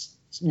those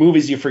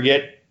movies you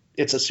forget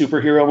it's a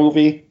superhero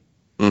movie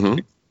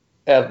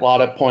at a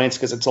lot of points,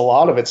 because it's a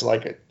lot of it's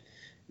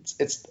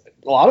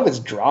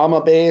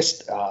drama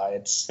based.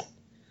 It's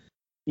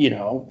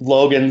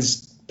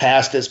Logan's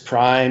past his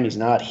prime. He's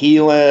not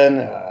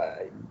healing.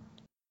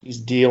 He's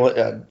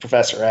dealing.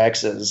 Professor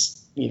X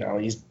is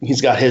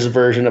he's got his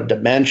version of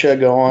dementia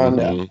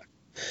going.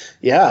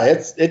 Yeah,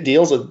 it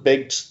deals with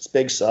big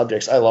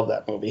subjects. I love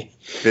that movie.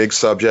 Big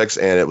subjects,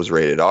 and it was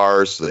rated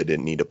R, so they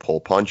didn't need to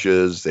pull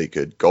punches. They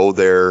could go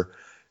there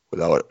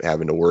without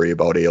having to worry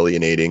about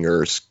alienating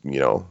or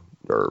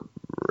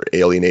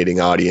alienating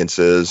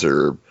audiences,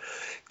 or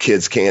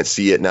kids can't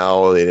see it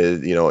now.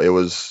 It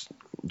was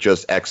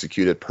just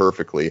executed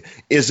perfectly.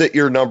 Is it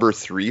your number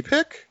 3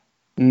 pick?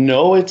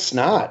 No, it's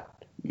not.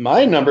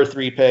 My number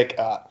 3 pick.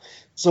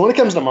 So when it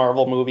comes to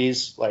Marvel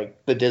movies,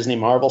 like the Disney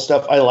Marvel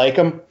stuff, I like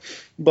them,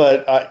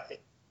 but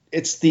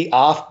it's the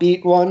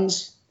offbeat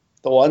ones,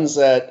 the ones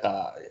that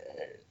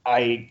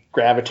I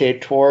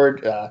gravitate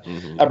toward.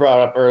 I brought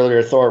up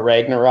earlier Thor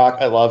Ragnarok.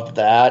 I loved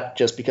that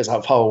just because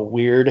of how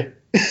weird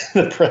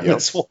the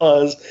premise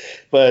was.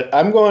 But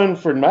I'm going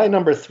for my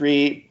number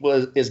 3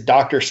 is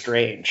Doctor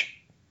Strange.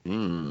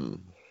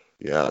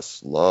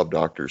 Yes, love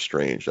Doctor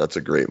Strange. That's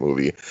a great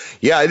movie.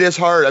 Yeah, it is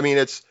hard. I mean,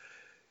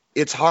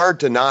 it's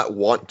hard to not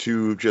want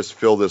to just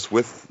fill this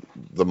with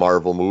the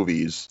Marvel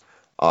movies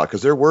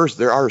because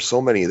there are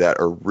so many that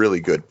are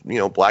really good. You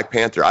know, Black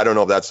Panther. I don't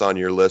know if that's on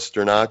your list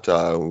or not.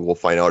 We'll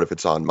find out if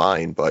it's on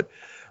mine. But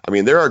I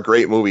mean, there are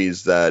great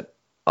movies that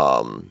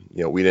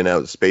we didn't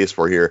have the space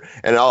for here.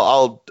 And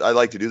I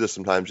like to do this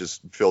sometimes,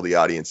 just fill the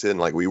audience in.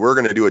 Like we were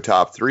going to do a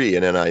top 3,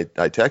 and then I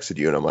texted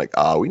you, and I'm like,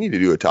 we need to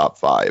do a top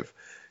 5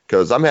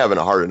 because I'm having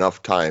a hard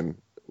enough time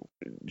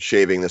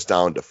shaving this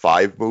down to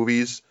 5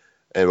 movies.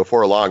 And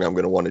before long, I'm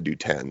going to want to do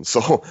 10.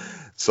 So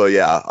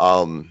yeah,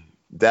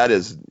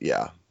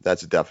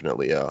 that's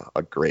definitely a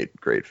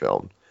great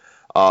film.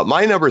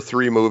 My number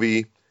 3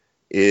 movie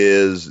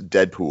is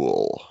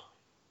Deadpool.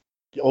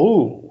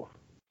 Oh,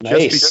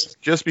 nice.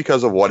 Just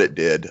because of what it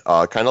did,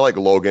 kind of like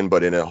Logan,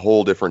 but in a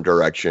whole different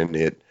direction.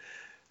 It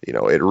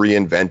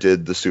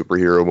reinvented the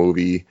superhero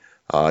movie.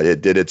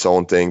 It did its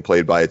own thing,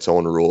 played by its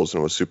own rules,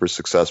 and was super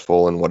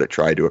successful in what it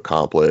tried to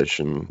accomplish.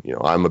 And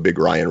I'm a big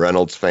Ryan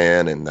Reynolds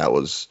fan, and that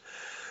was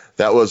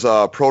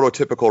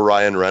prototypical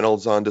Ryan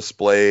Reynolds on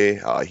display.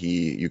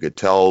 You could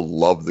tell,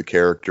 loved the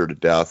character to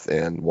death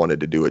and wanted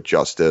to do it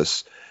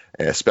justice,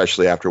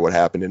 especially after what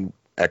happened in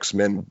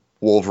X-Men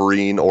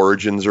Wolverine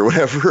Origins or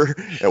whatever,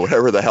 and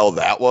whatever the hell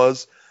that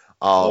was.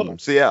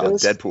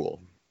 Deadpool.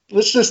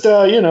 Let's just,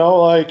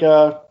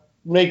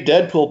 make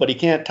Deadpool, but he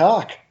can't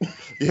talk.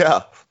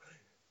 Yeah.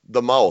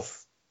 The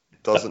mouth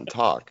doesn't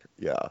talk.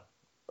 Yeah.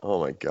 Oh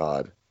my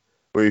God.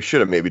 We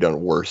should have maybe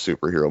done worse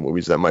superhero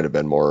movies. That might have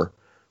been more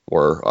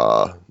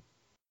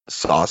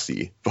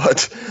saucy,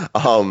 but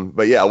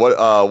yeah,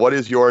 what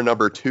is your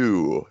number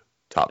 2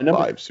 top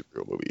 5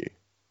 superhero movie?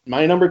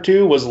 My number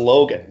 2 was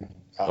Logan.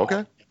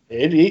 Okay.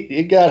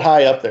 It got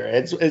high up there.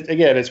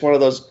 It's one of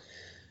those.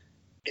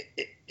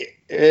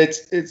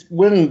 It's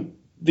when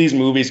these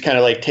movies kind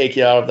of like take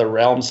you out of the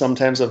realm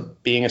sometimes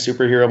of being a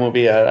superhero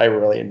movie. I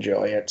really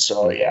enjoy it.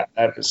 So yeah,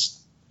 that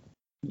was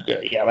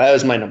good. Yeah, that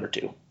was my number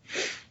 2.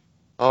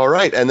 All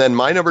right, and then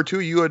my number 2,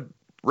 you had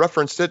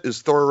referenced it,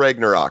 is Thor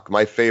Ragnarok,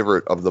 my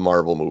favorite of the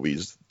Marvel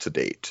movies to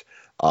date,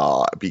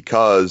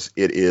 because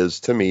it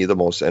is, to me, the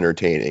most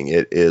entertaining.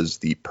 It is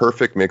the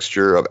perfect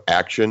mixture of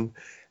action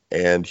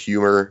and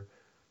humor.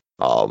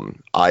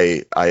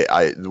 They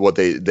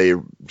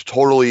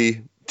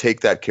totally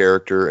take that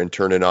character and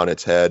turn it on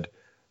its head.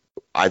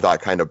 I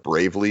thought kind of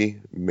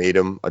bravely made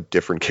him a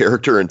different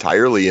character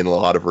entirely in a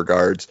lot of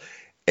regards,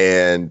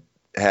 and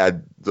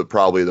had one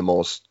of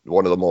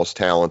the most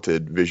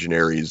talented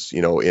visionaries,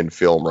 in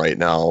film right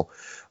now.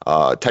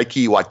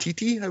 Taika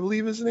Waititi, I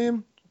believe is his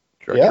name,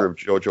 director of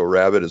Jojo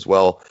Rabbit as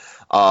well.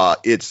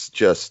 It's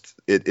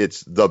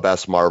the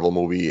best Marvel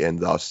movie, and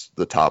thus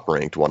the top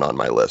ranked one on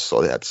my list.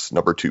 So that's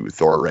number 2,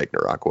 Thor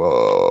Ragnarok.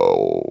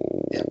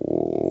 Whoa. Yeah.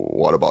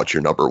 What about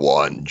your number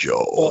 1,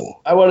 Joe?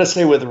 Well, I want to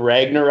say with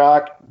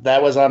Ragnarok,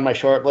 that was on my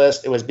short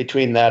list. It was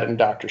between that and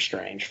Doctor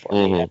Strange for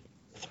me.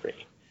 3.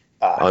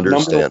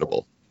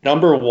 Understandable.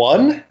 Number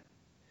 1?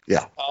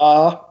 Yeah.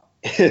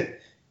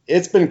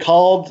 It's been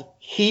called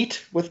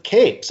Heat with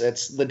Capes.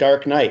 It's The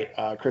Dark Knight.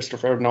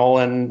 Christopher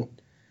Nolan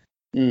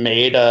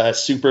made a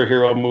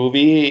superhero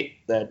movie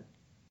that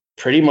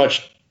pretty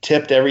much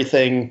tipped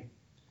everything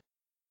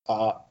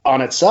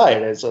on its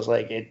side. It's just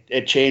like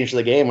it changed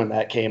the game when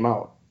that came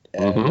out.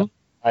 And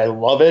I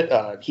love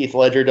it. Heath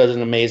Ledger does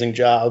an amazing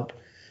job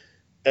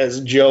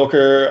as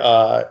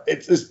Joker.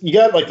 You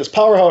got like this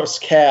powerhouse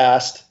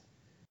cast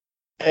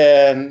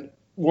and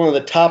one of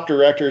the top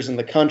directors in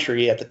the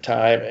country at the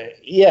time.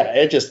 Yeah,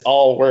 it just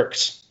all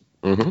works.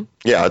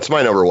 Yeah, it's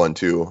my number 1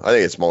 too. I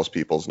think it's most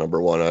people's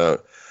number 1.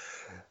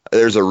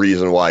 There's a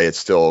reason why it's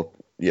still,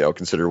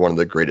 considered one of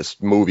the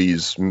greatest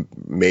movies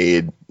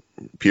made,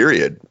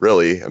 period.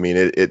 Really. I mean,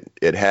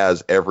 it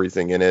has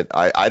everything in it.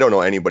 I don't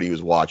know anybody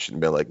who's watched it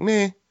and been like,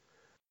 meh,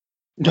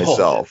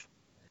 myself.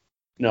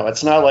 No,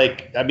 it's not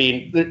like, I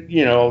mean,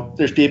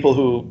 there's people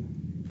who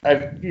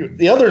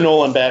the other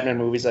Nolan Batman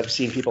movies I've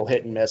seen people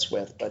hit and miss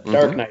with, but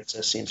Dark Knight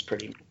just seems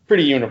pretty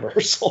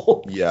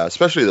universal. Yeah,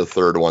 especially the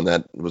third one.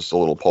 That was a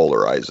little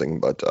polarizing,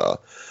 but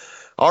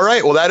all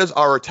right. Well, that is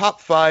our top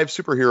 5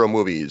 superhero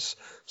movies.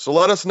 So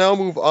let us now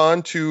move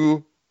on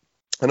to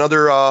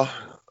another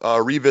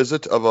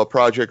revisit of a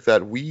project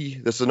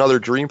this is another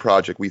dream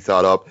project we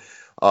thought up,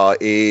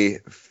 a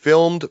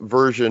filmed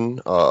version,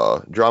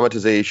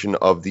 dramatization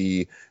of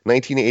the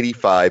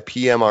 1985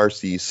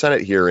 PMRC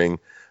Senate hearing,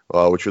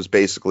 which was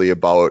basically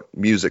about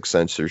music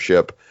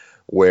censorship,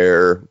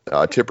 where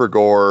Tipper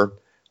Gore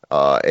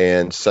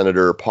and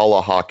Senator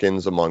Paula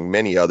Hawkins, among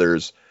many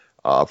others,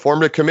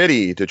 formed a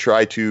committee to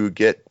try to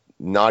get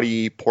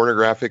naughty,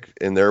 pornographic,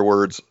 in their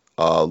words,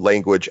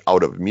 language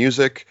out of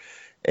music.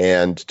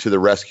 And to the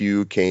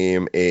rescue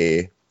came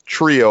a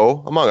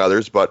trio, among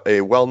others, but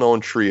a well-known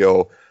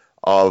trio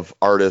of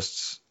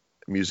artists,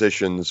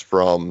 musicians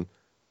from,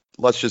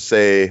 let's just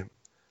say,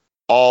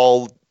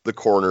 all the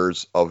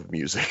corners of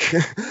music.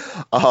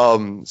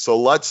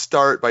 So let's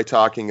start by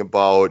talking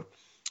about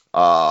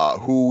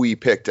who we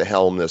picked to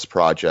helm this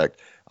project.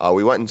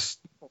 We went in,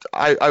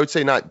 I would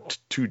say, not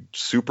two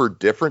super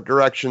different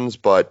directions,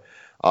 but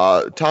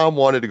Thom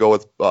wanted to go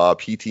with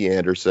P.T.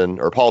 Anderson,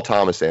 or Paul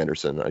Thomas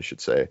Anderson, I should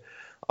say.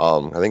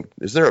 I think,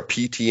 is there a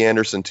P.T.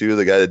 Anderson too,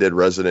 the guy that did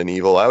Resident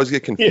Evil? I always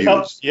get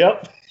confused.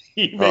 Yep.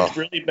 He makes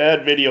really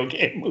bad video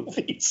game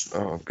movies.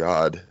 Oh,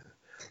 God.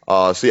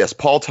 So yes,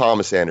 Paul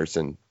Thomas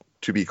Anderson,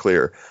 to be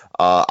clear.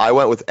 I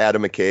went with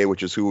Adam McKay,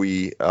 which is who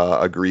we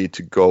agreed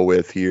to go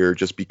with here,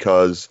 just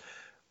because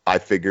I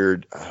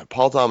figured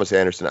Paul Thomas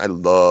Anderson, I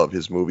love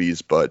his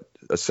movies, but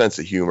a sense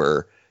of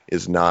humor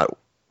is not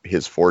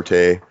his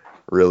forte,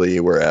 really,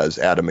 whereas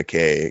Adam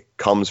McKay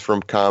comes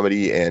from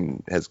comedy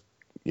and has,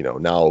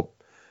 now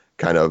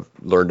kind of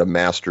learned to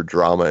master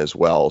drama as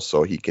well,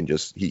 so he can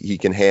he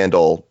can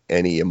handle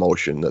any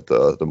emotion that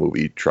the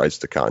movie tries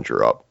to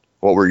conjure up.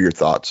 What were your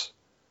thoughts?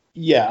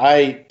 Yeah,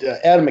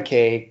 Adam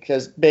McKay,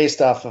 because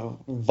based off of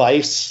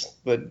Vice,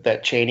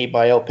 that Cheney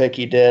biopic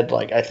he did,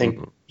 I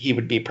think he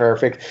would be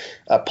perfect.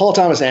 Paul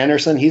Thomas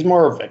Anderson, he's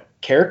more of a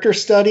character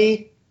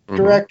study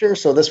director,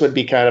 so this would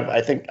be kind of,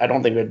 I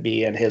don't think it would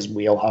be in his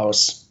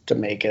wheelhouse to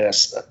make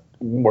this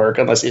work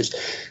unless he's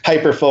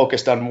hyper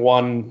focused on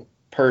one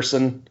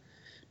person.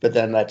 But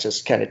then that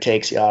just kind of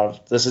takes you out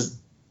of, this is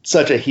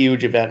such a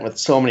huge event with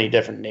so many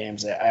different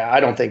names. I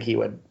don't think he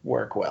would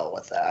work well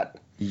with that.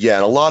 Yeah,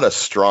 and a lot of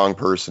strong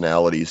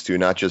personalities too,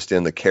 not just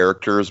in the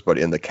characters, but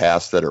in the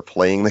cast that are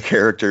playing the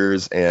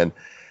characters. And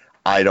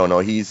I don't know,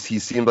 he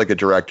seemed like a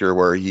director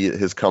where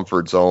his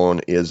comfort zone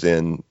is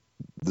in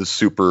the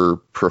super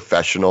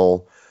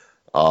professional,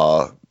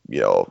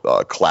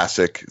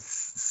 classic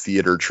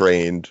theater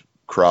trained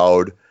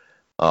crowd,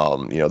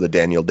 the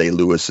Daniel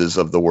Day-Lewises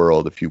of the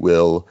world, if you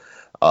will.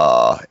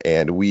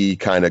 And we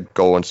kind of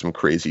go in some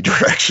crazy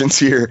directions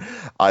here.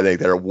 I think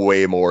they're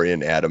way more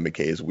in Adam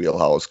McKay's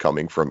wheelhouse,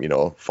 coming from,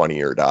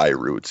 Funny or Die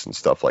roots and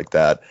stuff like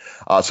that.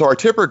 So our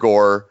Tipper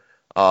Gore,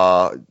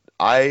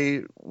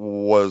 I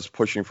was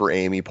pushing for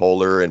Amy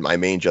Poehler, and my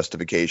main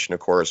justification, of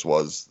course,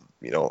 was,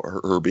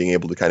 her being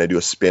able to kind of do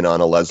a spin on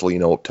a Leslie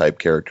Knope type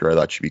character. I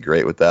thought she'd be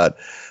great with that.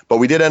 But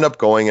we did end up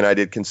going, and I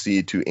did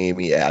concede to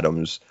Amy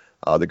Adams,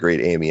 the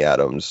great Amy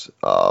Adams.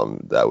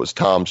 That was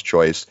Tom's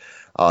choice.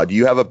 Do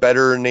you have a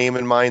better name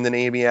in mind than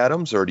Amy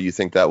Adams, or do you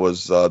think that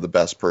was the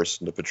best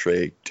person to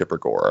portray Tipper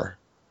Gore?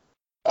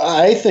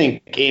 I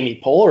think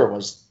Amy Poehler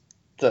was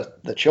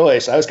the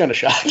choice. I was kind of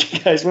shocked you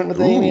guys went with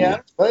Amy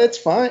Adams, but it's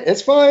fine.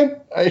 It's fine.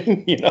 Let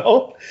me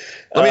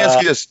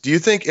ask you this. Do you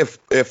think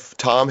if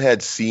Thom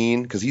had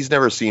seen, because he's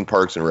never seen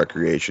Parks and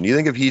Recreation, do you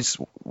think if he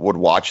would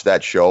watch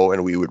that show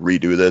and we would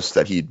redo this,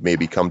 that he'd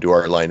maybe come to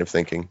our line of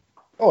thinking?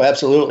 Oh,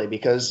 absolutely,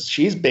 because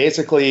she's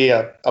basically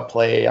a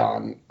play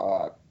on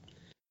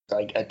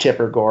like a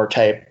Tipper Gore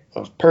type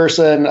of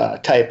person,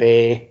 type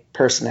A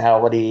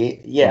personality.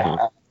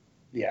 Yeah.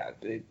 Yeah.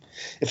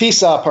 If he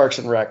saw Parks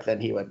and Rec, then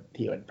he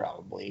would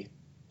probably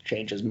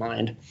change his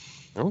mind.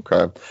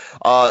 Okay.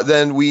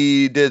 Then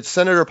we did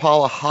Senator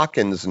Paula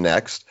Hawkins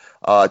next.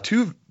 I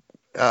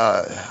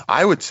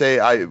would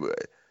say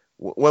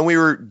when we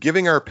were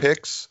giving our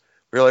picks,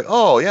 we were like,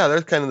 oh yeah,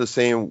 they're kind of the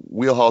same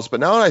wheelhouse. But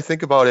now that I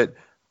think about it,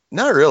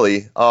 not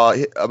really.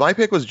 My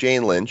pick was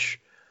Jane Lynch.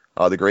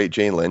 The great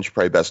Jane Lynch,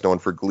 probably best known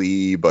for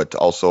Glee, but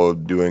also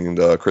doing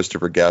the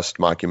Christopher Guest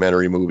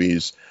mockumentary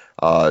movies.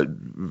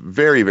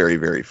 Very, very,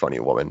 very funny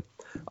woman.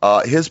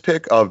 His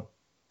pick of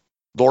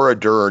Laura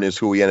Dern is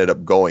who we ended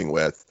up going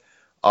with.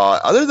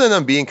 Other than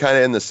them being kind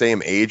of in the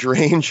same age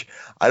range,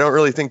 I don't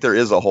really think there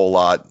is a whole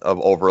lot of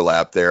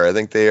overlap there. I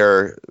think they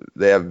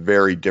have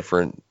very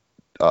different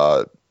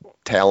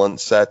talent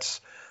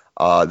sets.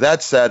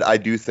 That said, I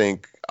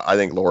think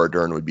Laura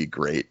Dern would be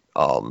great.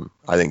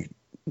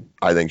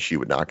 I think she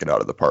would knock it out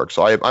of the park.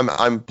 So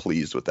I'm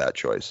pleased with that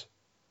choice.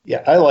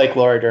 Yeah, I like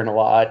Laura Dern a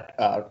lot.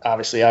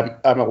 Obviously, I'm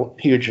a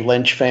huge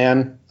Lynch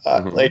fan,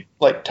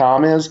 like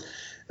Thom is.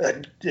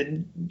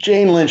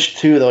 Jane Lynch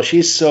too, though.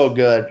 She's so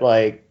good,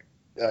 like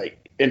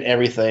in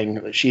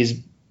everything.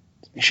 She's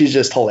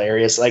just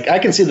hilarious. Like I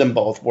can see them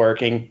both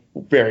working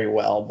very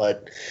well,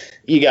 but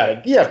you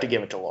have to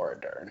give it to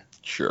Laura Dern.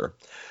 Sure.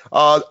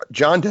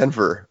 John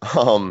Denver.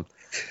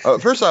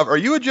 First off, are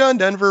you a John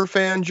Denver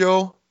fan,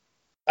 Joe?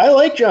 I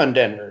like John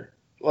Denver.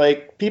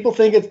 Like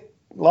a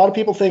lot of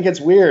people think it's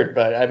weird,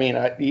 but I mean,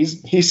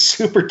 he's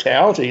super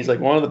talented. He's like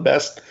one of the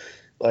best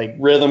like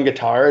rhythm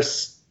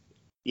guitarists.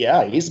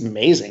 Yeah, he's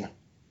amazing.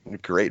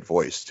 Great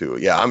voice too.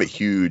 Yeah, I'm a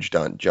huge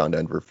John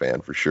Denver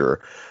fan for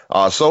sure.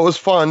 So it was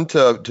fun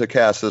to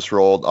cast this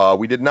role.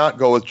 We did not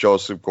go with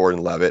Joseph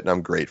Gordon-Levitt, and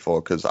I'm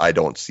grateful because I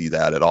don't see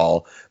that at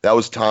all. That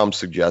was Tom's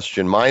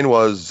suggestion. Mine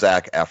was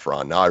Zac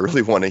Efron. Now I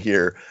really want to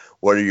hear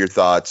what are your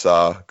thoughts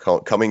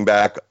coming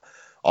back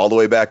all the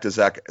way back to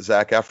Zac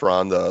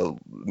Efron, the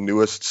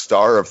newest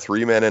star of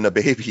Three Men and a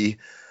Baby.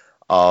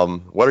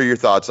 What are your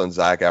thoughts on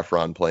Zac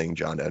Efron playing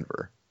John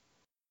Denver?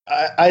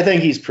 I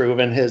think he's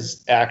proven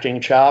his acting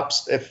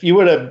chops. If you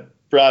would have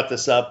brought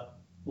this up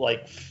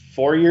like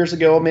 4 years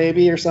ago,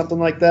 maybe, or something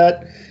like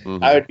that,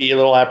 I would be a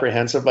little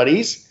apprehensive. But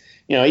he's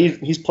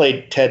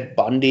played Ted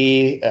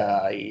Bundy.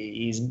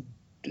 He's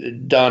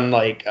done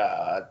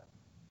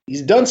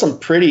some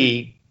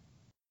pretty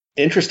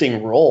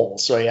interesting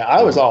roles. So yeah,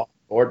 I was all on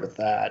board with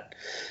that.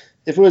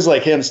 If it was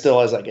like him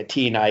still as like a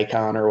teen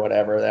icon or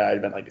whatever, that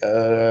I'd been like,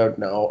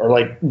 no, or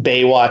like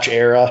Baywatch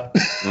era.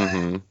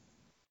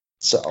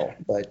 So,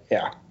 but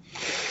yeah.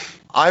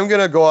 I'm going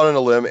to go out on a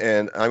limb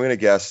and I'm going to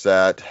guess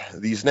that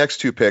these next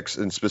two picks,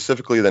 and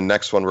specifically the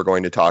next one we're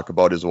going to talk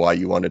about, is why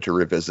you wanted to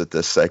revisit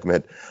this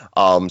segment.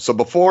 So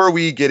before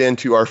we get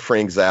into our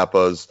Frank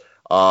Zappas,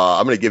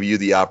 I'm going to give you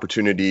the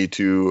opportunity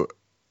to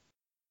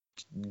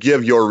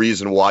give your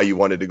reason why you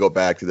wanted to go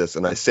back to this.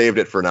 And I saved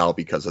it for now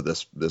because of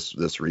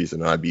this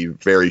reason. I'd be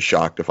very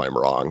shocked if I'm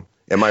wrong.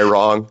 Am I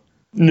wrong?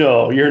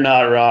 No, you're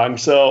not wrong.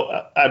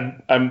 So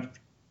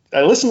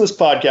I listen to this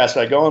podcast.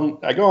 I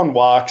go on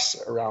walks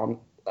around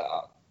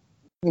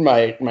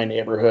my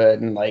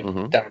neighborhood and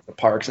down at the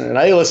parks, and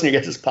I listen to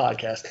get this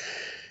podcast.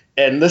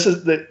 And this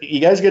is you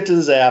guys get to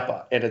the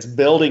Zappa, and it's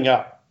building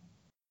up.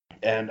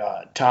 And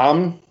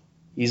Thom,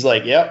 he's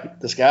like, "Yep,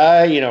 this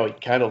guy, he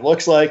kind of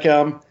looks like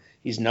him.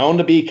 He's known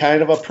to be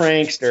kind of a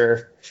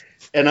prankster."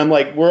 And I'm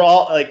like, we're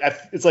all like,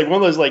 it's like one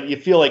of those, like, you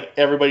feel like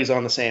everybody's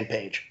on the same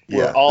page.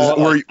 Yeah.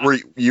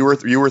 You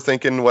were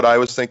thinking what I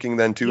was thinking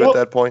then too at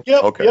that point?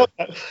 Yep, okay.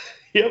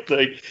 Yep.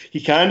 Like,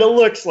 he kind of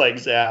looks like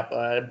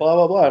Zappa, blah,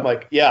 blah, blah. I'm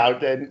like, yeah.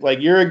 And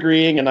like, you're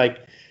agreeing. And like,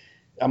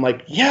 I'm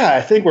like, yeah,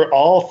 I think we're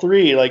all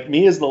three, like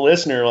me as the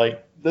listener,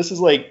 like, this is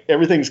like,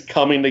 everything's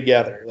coming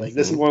together. Like,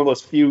 this is one of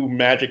those few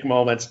magic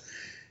moments.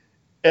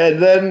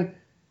 And then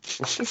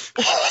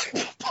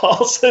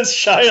Paul says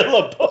Shia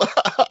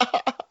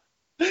LaBeouf.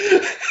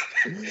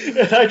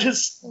 And I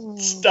just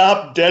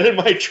stopped dead in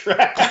my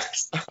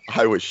tracks.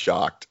 I was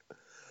shocked.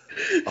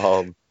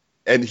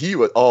 And he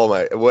was,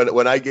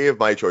 when I gave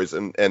my choice,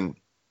 and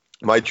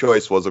my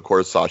choice was, of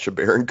course, Sacha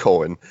Baron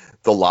Cohen,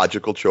 the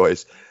logical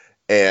choice.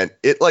 And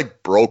it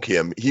like broke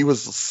him. He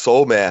was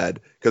so mad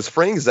because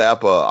Frank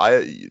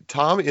Zappa,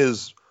 Thom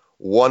is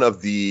one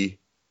of the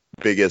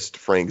biggest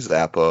Frank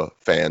Zappa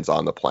fans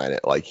on the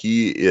planet. Like,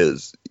 he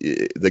is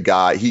the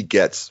guy. He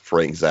gets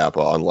Frank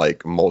Zappa,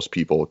 unlike most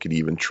people can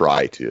even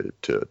try to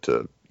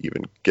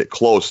even get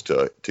close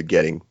to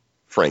getting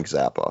Frank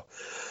Zappa.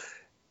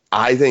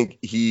 I think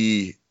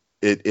he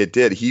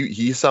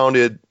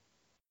sounded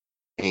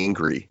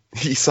angry.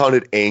 He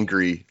sounded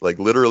angry, like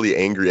literally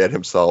angry at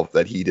himself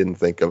that he didn't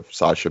think of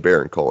Sacha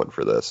Baron Cohen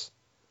for this.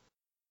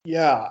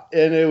 Yeah,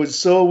 and it was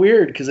so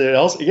weird because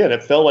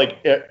it felt like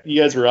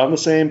you guys were on the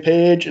same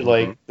page,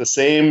 like the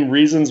same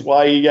reasons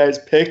why you guys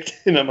picked.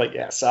 And I'm like,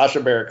 yeah,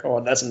 Sacha Baron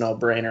Cohen, that's a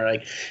no-brainer.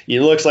 Like,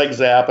 he looks like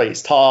Zappa,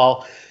 he's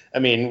tall. I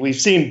mean, we've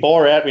seen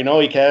Borat, we know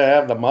he can't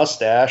have the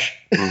mustache.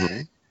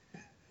 And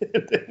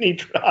then he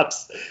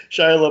drops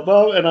Shia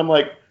LaBeouf, and I'm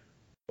like,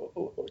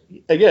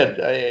 again,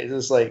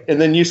 it's like,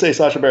 and then you say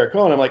Sacha Baron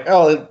Cohen, I'm like,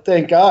 oh,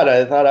 thank God,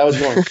 I thought I was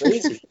going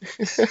crazy.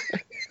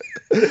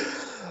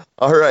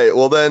 All right.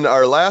 Well, then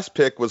our last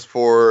pick was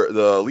for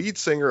the lead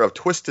singer of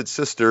Twisted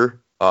Sister,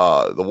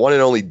 the one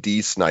and only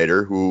Dee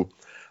Snider, who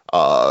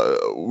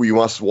we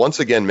must once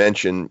again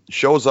mention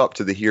shows up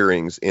to the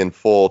hearings in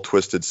full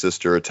Twisted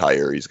Sister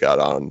attire. He's got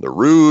on the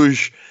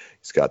rouge,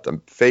 he's got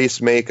the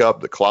face makeup,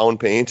 the clown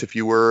paint, if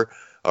you would.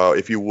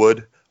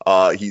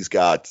 He's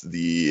got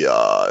the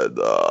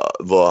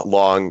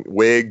long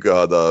wig,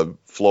 the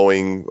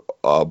flowing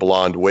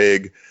blonde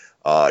wig.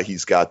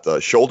 He's got the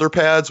shoulder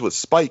pads with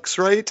spikes,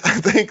 right?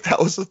 I think that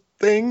was a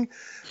thing.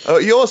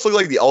 You almost look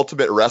like the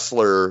Ultimate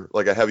Wrestler,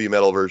 like a heavy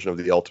metal version of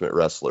the Ultimate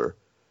Wrestler.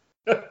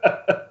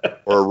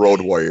 Or a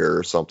Road Warrior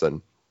or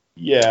something.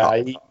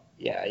 Yeah,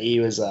 he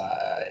was.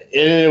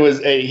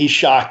 He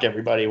shocked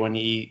everybody when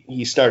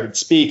he started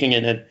speaking,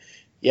 and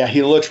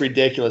he looks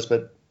ridiculous,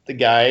 but the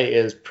guy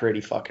is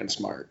pretty fucking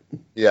smart.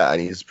 Yeah,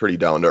 and he's pretty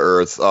down to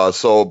earth.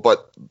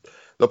 But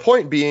the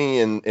point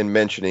being in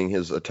mentioning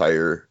his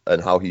attire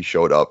and how he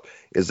showed up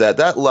is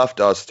that left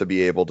us to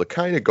be able to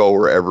kind of go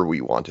wherever we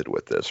wanted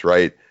with this,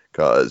 right?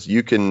 Because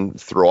you can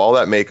throw all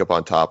that makeup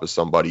on top of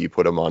somebody, you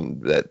put them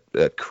on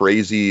that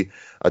crazy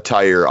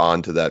attire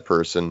onto that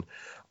person.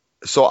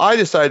 So I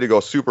decided to go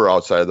super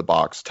outside of the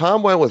box.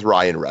 Thom went with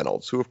Ryan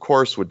Reynolds, who of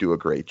course would do a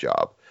great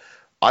job.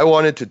 I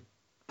wanted to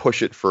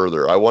push it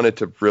further. I wanted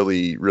to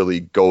really, really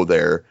go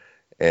there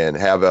and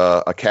have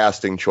a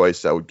casting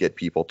choice that would get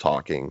people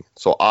talking.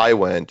 So I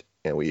went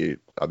and we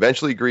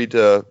eventually agreed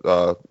to,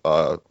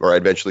 or I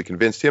eventually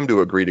convinced him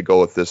to agree to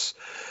go with this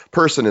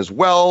person as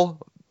well,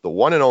 the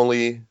one and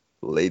only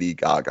Lady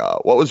Gaga.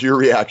 What was your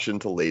reaction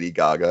to Lady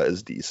Gaga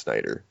as Dee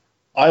Snider?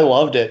 I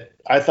loved it.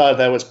 I thought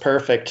that was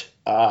perfect.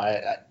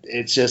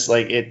 It's just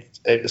like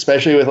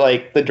especially with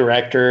like the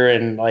director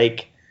and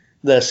like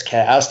this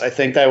cast. I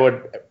think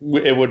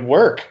it would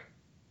work.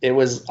 It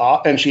was,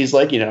 and she's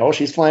like,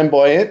 she's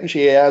flamboyant and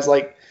she has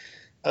like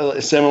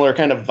a similar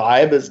kind of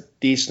vibe as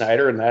Dee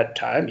Snider in that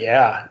time.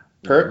 Yeah,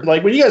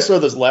 like when you guys throw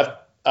those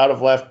out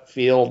of left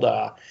field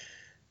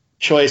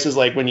choices,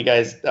 like when you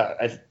guys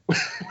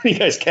when you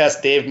guys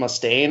cast Dave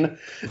Mustaine.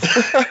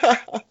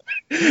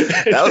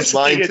 That was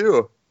mine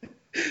too.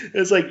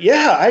 It's like,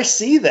 yeah, I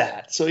see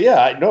that. So yeah,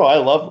 I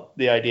love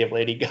the idea of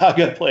Lady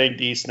Gaga playing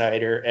Dee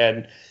Snider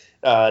and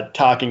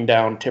talking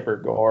down Tipper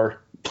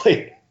Gore,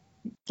 played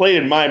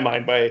in my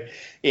mind by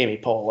Amy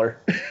Poehler.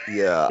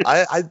 Yeah,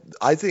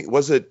 I think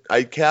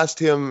I cast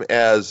him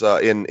as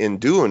in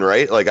Dune,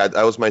 right? Like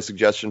that was my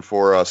suggestion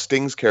for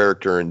Sting's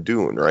character in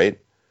Dune, right?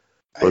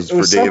 Was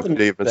for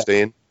Dave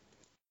Mustaine.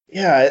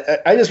 Yeah,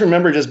 I just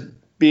remember just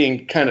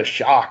being kind of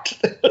shocked.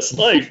 It's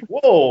like,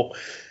 whoa.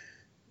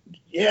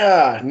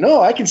 Yeah, no,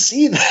 I can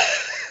see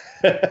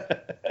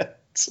that.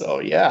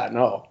 So, yeah,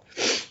 no.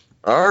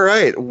 All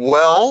right.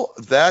 Well,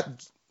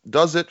 that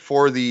does it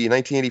for the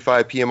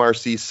 1985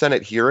 PMRC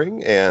Senate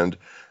hearing and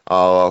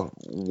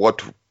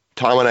what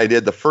Thom and I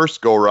did the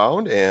first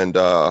go-round and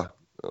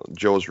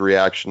Joe's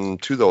reaction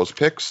to those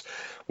picks.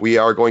 We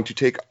are going to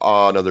take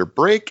another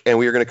break, and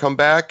we are going to come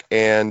back,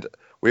 and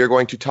we are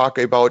going to talk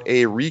about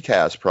a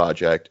recast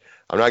project.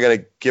 I'm not going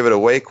to give it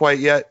away quite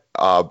yet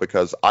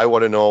because I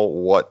want to know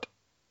what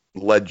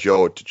led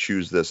Joe to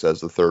choose this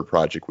as the third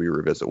project we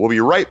revisit. We'll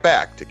be right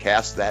back to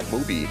cast that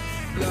movie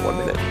in 1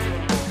 minute.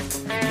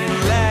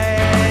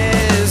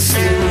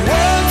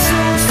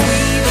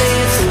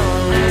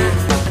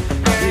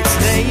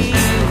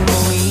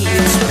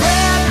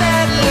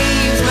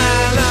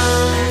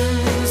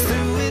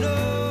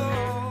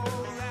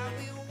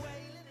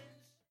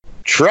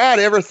 Tried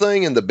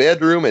everything in the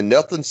bedroom and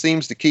nothing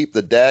seems to keep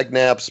the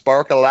dagnab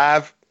spark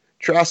alive?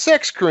 Try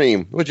Sex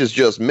Cream, which is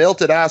just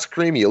melted ice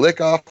cream you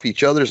lick off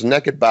each other's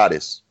naked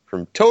bodies,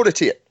 from toe to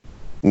tit.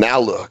 Now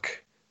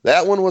look,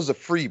 that one was a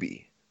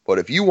freebie, but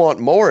if you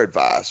want more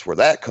advice where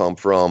that come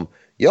from,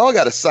 y'all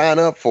gotta sign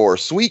up for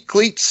Sweet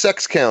Cleat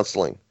Sex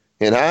Counseling.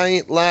 And I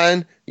ain't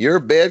lying, your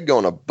bed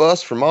gonna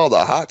bust from all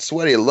the hot,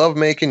 sweaty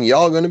lovemaking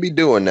y'all gonna be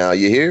doing now,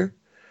 you hear?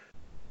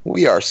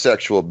 We are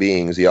sexual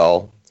beings,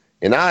 y'all.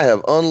 And I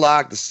have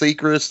unlocked the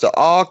secrets to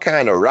all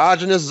kind of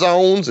erogenous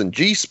zones and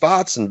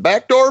G-spots and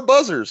backdoor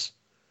buzzers.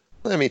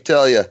 Let me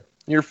tell you,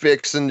 you're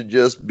fixing to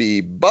just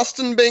be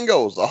busting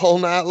bingos the whole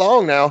night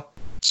long now.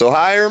 So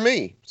hire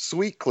me,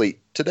 Sweet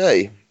Cleat,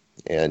 today,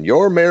 and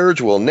your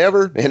marriage will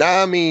never, and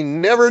I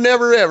mean never,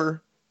 never,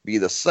 ever, be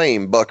the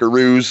same,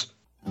 buckaroos.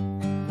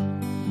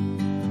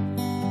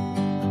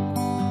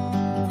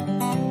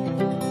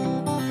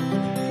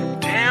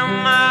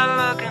 Damn,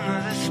 I look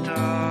into the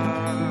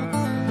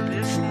stars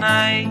this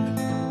night.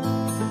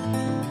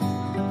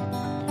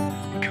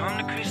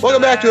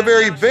 Welcome back to a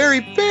very, very,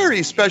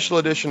 very special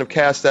edition of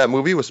Cast That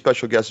Movie with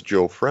special guest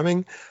Joe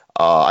Fremming.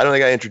 I don't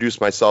think I introduced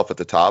myself at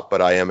the top,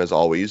 but I am, as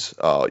always,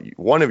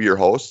 one of your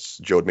hosts,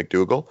 Joad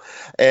McDougall.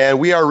 And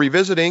we are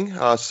revisiting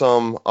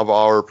some of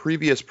our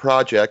previous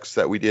projects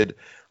that we did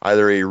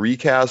either a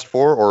recast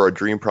for or a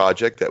dream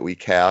project that we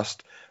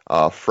cast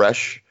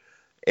fresh.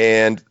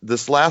 And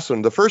this last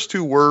one, the first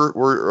two were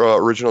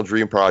original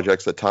dream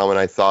projects that Thom and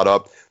I thought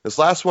up. This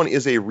last one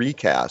is a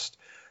recast.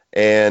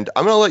 And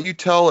I'm going to let you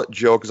tell it,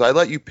 Joe, because I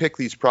let you pick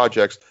these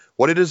projects.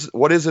 What is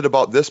it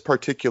about this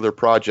particular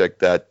project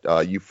that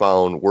you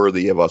found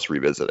worthy of us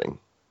revisiting?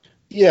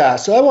 Yeah,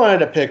 so I wanted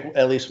to pick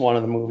at least one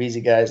of the movies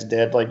you guys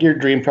did. Like, your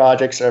dream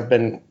projects have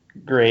been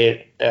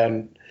great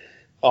and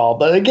all.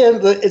 But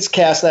again, it's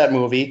Cast That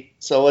Movie.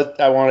 So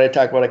I wanted to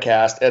talk about a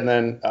cast. And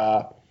then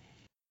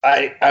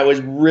I was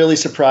really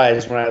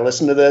surprised when I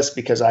listened to this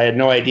because I had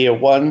no idea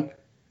one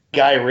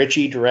Guy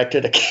Ritchie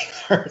directed a King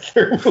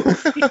Arthur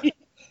movie.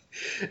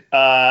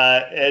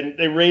 And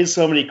they raised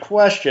so many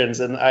questions,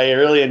 and I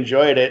really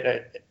enjoyed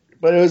it.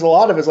 But it was a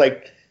lot of it's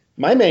like,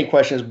 my main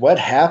question is, what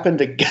happened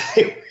to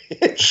Guy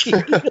Ritchie?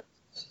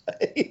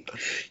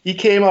 He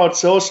came out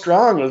so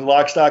strong with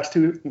Lock, Stock,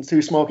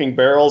 Two Smoking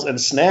Barrels and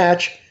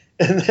Snatch,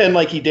 and then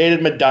like he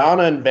dated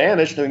Madonna and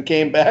vanished and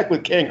came back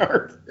with King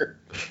Arthur.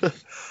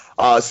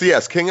 So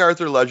yes, King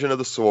Arthur: Legend of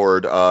the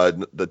Sword,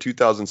 the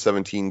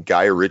 2017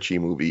 Guy Ritchie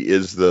movie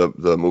is the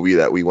movie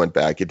that we went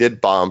back. It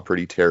did bomb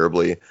pretty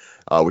terribly,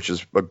 which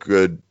is a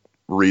good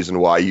reason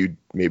why you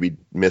maybe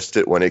missed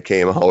it when it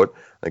came out.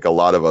 I think a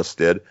lot of us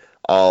did.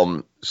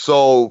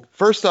 So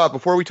first off,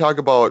 before we talk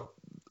about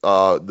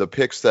the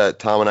picks that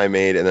Thom and I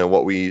made, and then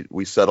what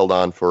we settled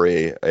on for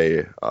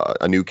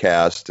a new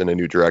cast and a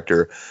new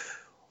director,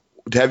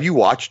 have you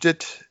watched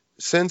it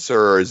since,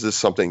 or is this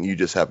something you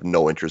just have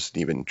no interest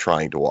in even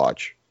trying to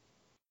watch?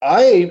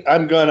 I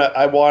kind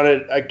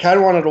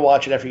of wanted to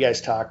watch it after you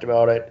guys talked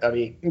about it. I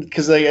mean,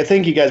 because I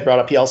think you guys brought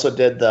up he also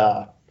did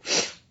the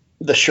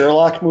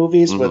Sherlock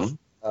movies with,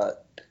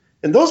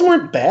 and those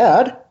weren't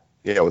bad.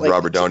 Yeah, with Like,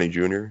 Robert Downey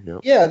Jr. Yeah.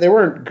 Yeah, they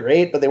weren't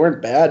great, but they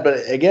weren't bad.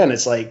 But again,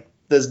 it's like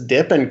this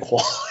dip in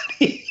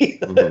quality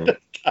that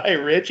Guy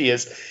Ritchie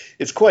is.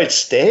 It's quite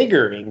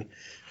staggering.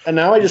 And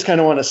now I just kind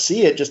of want to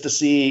see it just to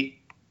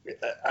see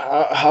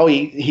how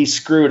he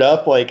screwed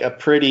up like a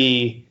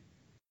pretty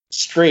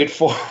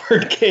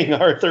straightforward King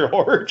Arthur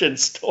origin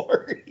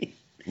story.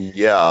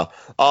 Yeah.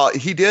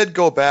 He did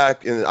go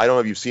back, and I don't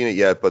know if you've seen it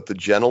yet, but The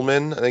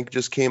Gentleman, I think,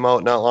 just came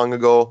out not long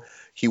ago.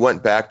 He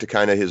went back to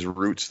kind of his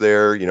roots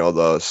there,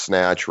 the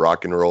Snatch,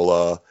 rock and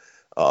roll,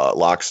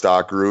 lock,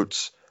 stock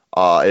roots.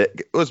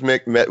 It was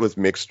met with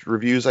mixed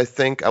reviews, I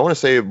think. I want to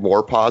say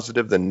more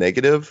positive than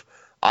negative.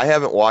 I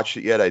haven't watched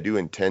it yet. I do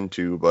intend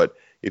to, but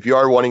if you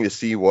are wanting to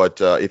see what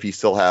if he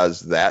still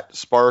has that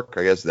spark,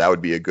 I guess that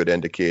would be a good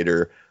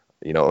indicator,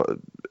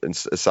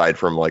 aside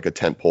from like a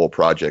tentpole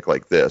project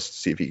like this, to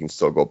see if he can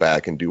still go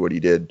back and do what he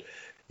did,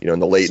 in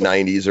the late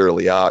 90s,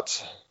 early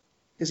aughts.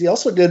 Because he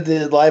also did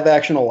the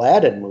live-action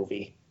Aladdin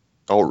movie.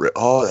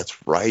 Oh,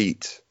 that's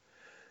right.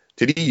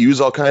 Did he use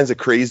all kinds of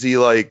crazy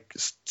like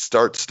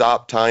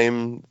start-stop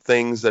time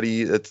things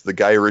that's the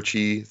Guy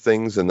Ritchie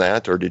things in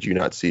that, or did you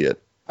not see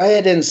it? I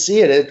didn't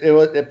see it.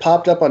 It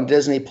popped up on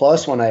Disney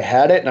Plus when I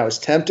had it, and I was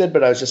tempted,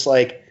 but I was just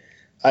like,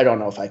 I don't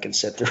know if I can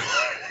sit through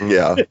it.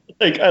 Yeah.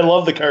 Like, I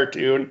love the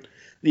cartoon,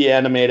 the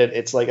animated.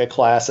 It's like a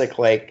classic.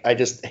 Like, I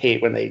just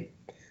hate when they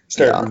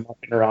start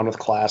mucking around with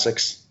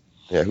classics.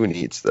 Yeah, who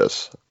needs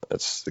this?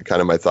 That's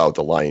kind of my thought with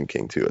The Lion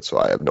King, too. So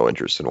I have no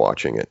interest in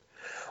watching it.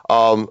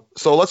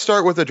 So let's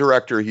start with the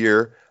director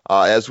here.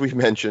 As we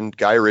mentioned,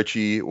 Guy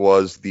Ritchie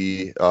was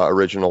the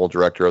original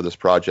director of this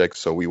project,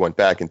 so we went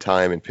back in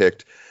time and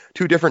picked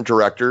two different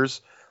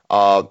directors.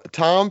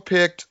 Thom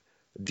picked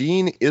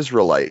Dean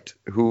Israelite,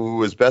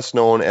 who is best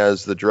known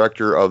as the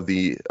director of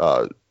the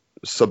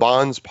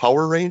Saban's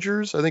Power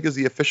Rangers, I think is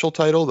the official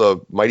title, the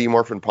Mighty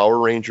Morphin Power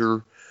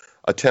Ranger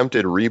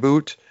attempted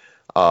reboot.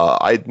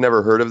 I'd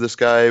never heard of this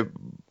guy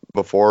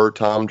before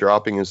Thom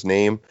dropping his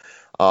name.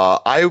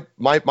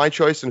 My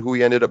choice and who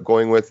he ended up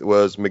going with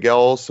was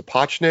Miguel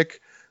Sapochnik,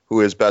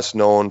 who is best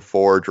known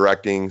for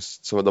directing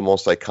some of the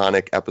most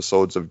iconic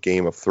episodes of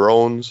Game of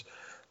Thrones.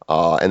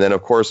 And then,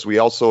 of course, we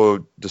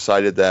also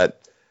decided that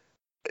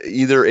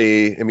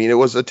it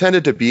was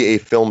intended to be a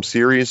film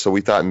series, so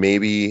we thought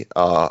maybe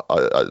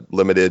a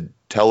limited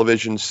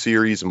television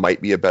series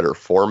might be a better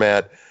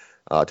format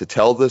to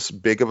tell this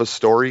big of a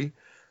story.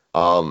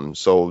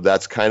 So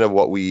that's kind of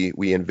what we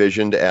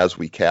envisioned as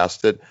we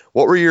cast it.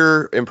 What were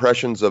your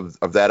impressions of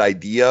that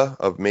idea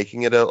of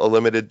making it a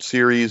limited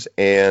series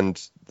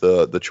and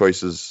the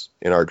choices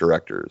in our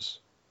directors?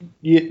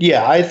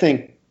 Yeah, I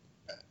think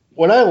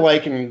what I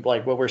like and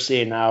like what we're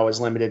seeing now is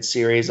limited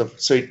series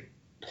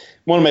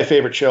one of my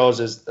favorite shows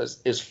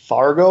is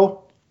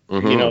Fargo.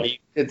 Mm-hmm.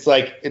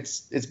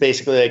 It's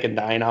basically like a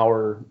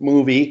 9-hour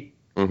movie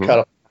Mm-hmm. cut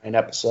up 9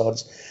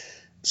 episodes.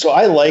 So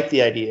I like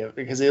the idea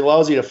because it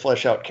allows you to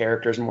flesh out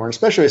characters more,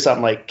 especially with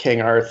something like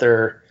King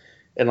Arthur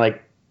and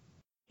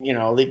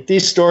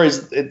these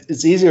stories.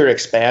 It's easier to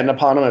expand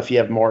upon them if you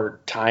have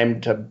more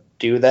time to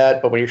do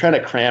that. But when you're trying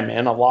to cram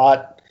in a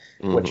lot,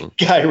 Mm-hmm. which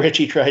Guy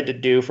Ritchie tried to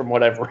do from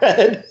what I've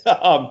read,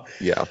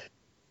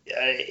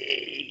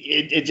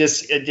 it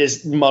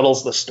just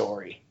muddles the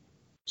story.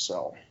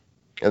 So,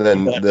 and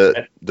then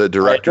the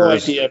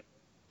directors. I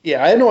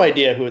had no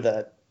idea who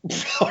that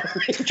Power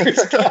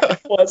Rangers guy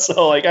was.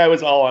 So I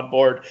was all on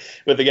board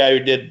with the guy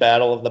who did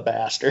Battle of the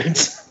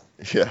Bastards.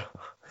 Yeah,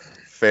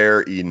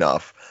 fair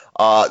enough.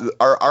 Our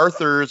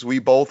Arthurs, we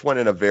both went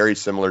in a very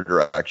similar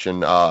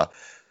direction.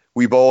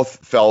 We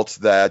both felt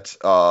that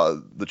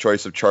the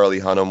choice of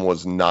Charlie Hunnam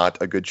was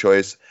not a good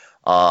choice.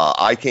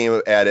 I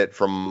came at it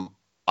from,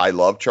 I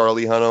love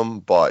Charlie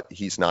Hunnam, but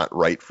he's not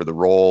right for the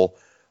role.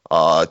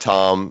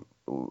 Thom,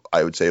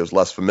 I would say, was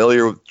less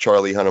familiar with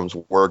Charlie Hunnam's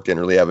work,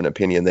 didn't really have an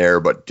opinion there,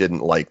 but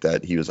didn't like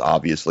that he was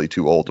obviously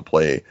too old to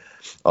play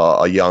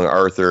a young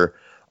Arthur.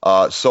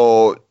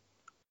 So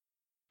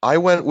I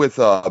went with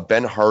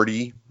Ben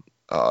Hardy,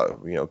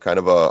 kind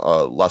of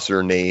a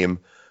lesser name,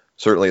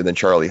 certainly than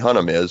Charlie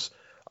Hunnam is.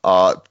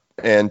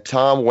 And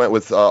Thom went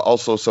with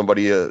also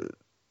somebody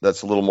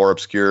that's a little more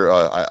obscure.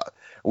 I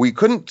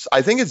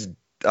think it's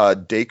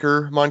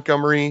Dacre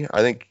Montgomery,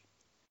 I think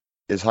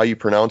is how you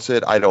pronounce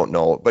it. I don't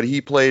know. But he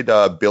played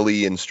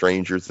Billy in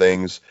Stranger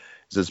Things.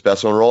 Is his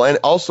best known role. And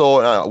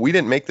also, we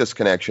didn't make this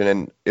connection,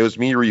 and it was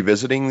me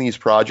revisiting these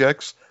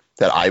projects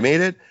that I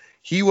made it.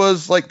 He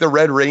was like the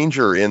Red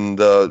Ranger in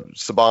the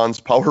Saban's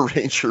Power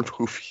Ranger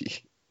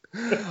movie.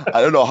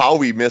 I don't know how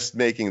we missed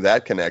making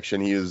that connection.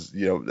 He was,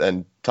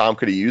 and Thom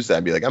could have used that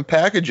and be like, I'm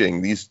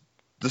packaging this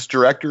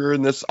director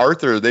and this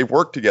Arthur. They've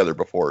worked together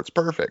before. It's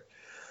perfect.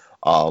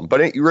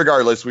 But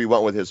regardless, we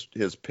went with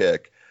his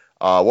pick.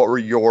 What were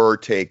your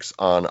takes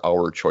on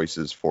our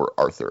choices for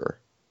Arthur?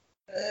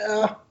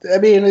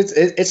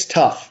 It's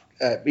tough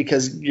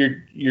because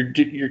you're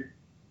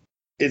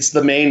it's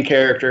the main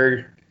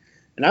character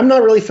And I'm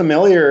not really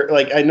familiar.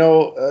 Like, I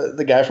know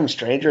the guy from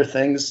Stranger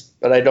Things,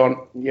 but I don't,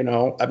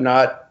 I'm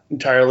not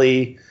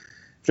entirely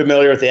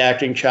familiar with the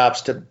acting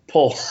chops to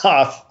pull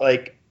off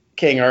like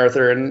King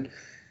Arthur. And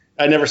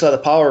I never saw the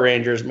Power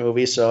Rangers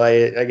movie, so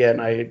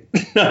I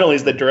not only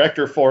is the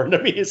director foreign to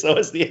me, so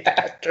is the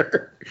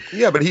actor.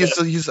 Yeah, but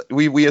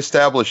we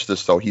established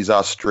this though. He's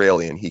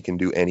Australian. He can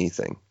do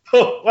anything.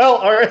 Oh, well,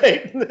 all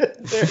right.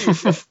 There you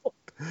go.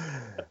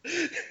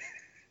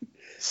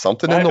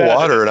 Something in the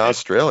water in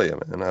Australia,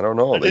 man. I don't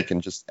know. They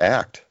can just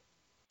act.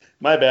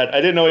 My bad.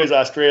 I didn't know he was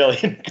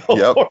Australian.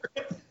 Yep.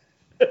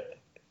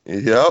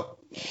 Yep.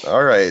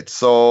 All right.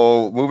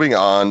 So moving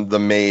on, the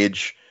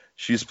mage.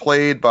 She's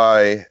played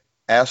by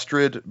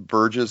Astrid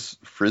Burgess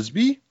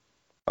Frisbee.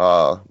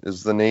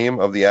 Is the name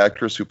of the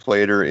actress who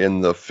played her in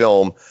the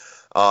film.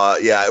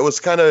 Yeah, it was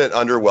kind of an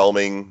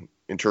underwhelming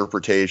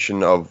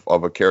interpretation of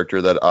a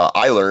character that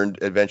I learned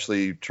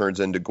eventually turns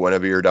into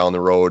Guinevere down the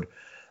road.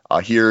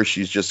 Here,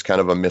 she's just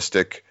kind of a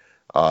mystic,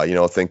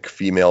 think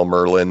female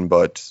Merlin,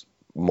 but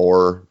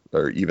more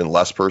or even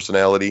less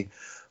personality.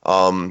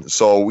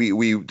 So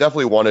we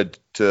definitely wanted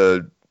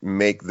to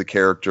make the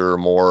character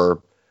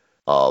more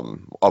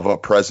of a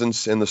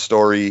presence in the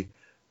story,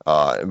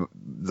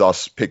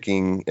 thus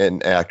picking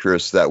an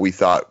actress that we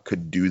thought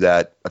could do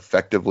that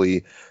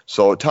effectively.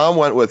 So Thom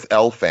went with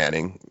Elle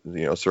Fanning,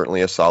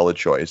 certainly a solid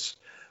choice.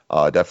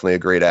 Definitely a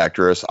great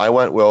actress. I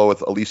went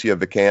with Alicia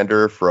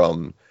Vikander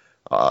from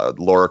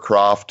Lara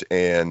Croft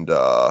and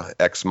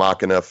Ex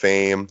Machina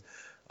fame.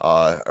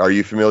 Are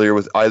you familiar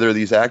with either of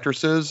these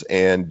actresses?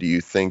 And do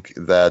you think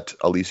that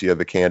Alicia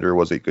Vikander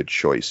was a good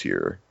choice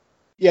here?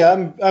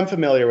 Yeah, I'm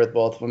familiar with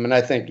both of them, and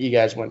I think you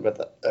guys went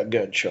with a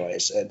good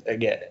choice. And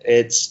again,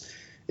 it's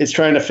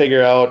trying to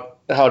figure out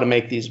how to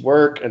make these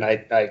work, and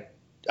I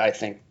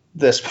think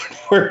this would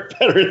work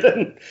better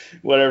than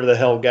whatever the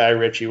hell Guy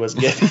Ritchie was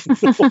getting in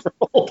the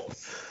world.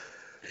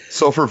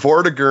 So for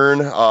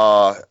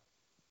Vortigern,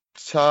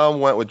 Thom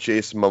went with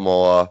Jason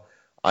Momoa.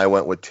 I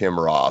went with Tim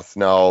Roth.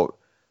 Now,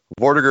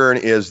 Vortigern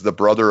is the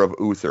brother of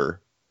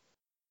Uther,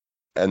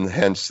 and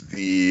hence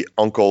the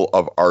uncle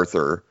of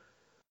Arthur.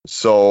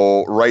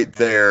 So right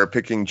there,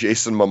 picking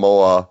Jason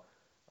Momoa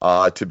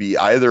to be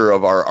either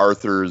of our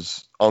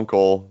Arthur's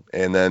uncle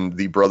and then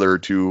the brother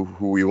to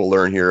who we will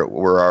learn here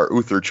were our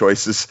Uther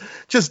choices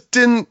just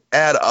didn't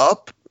add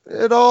up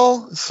at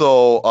all.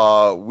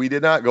 So we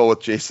did not go with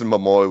Jason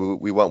Momoa.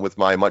 We went with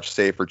my much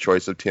safer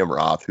choice of Tim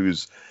Roth,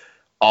 who's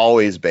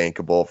always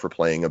bankable for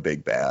playing a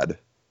big bad.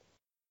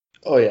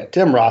 Oh yeah,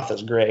 Tim Roth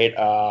is great.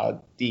 I've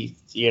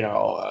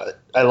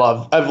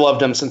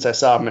loved him since I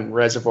saw him in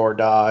Reservoir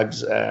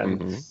Dogs,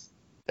 and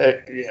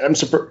I'm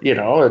surprised.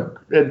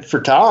 And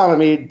for Thom, I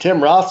mean,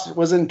 Tim Roth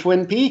was in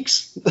Twin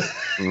Peaks,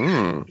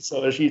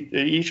 so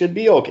he should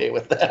be okay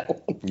with that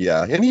one.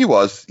 Yeah, and he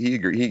was. He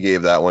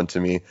gave that one to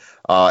me,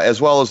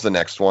 as well as the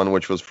next one,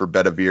 which was for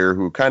Bedivere,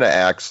 who kind of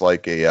acts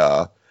like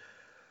a.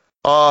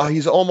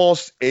 He's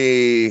almost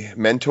a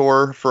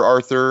mentor for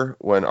Arthur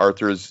when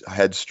Arthur's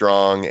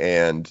headstrong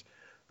and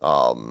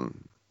I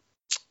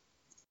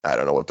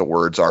don't know what the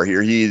words are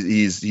here.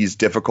 He's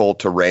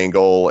difficult to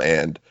wrangle,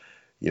 and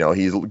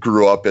he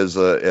grew up as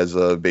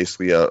a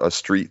basically a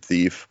street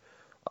thief,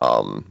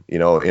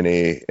 in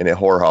a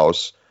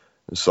whorehouse.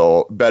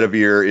 So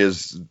Bedivere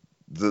is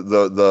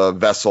the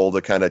vessel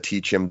to kind of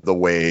teach him the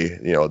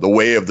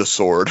way of the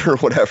sword or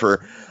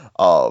whatever.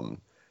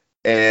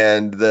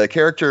 And the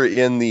character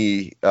in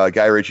the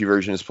Guy Ritchie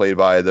version is played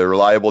by the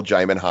reliable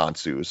Jaimin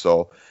Hansu.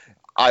 So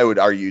I would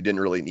argue you didn't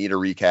really need a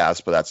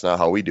recast, but that's not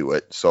how we do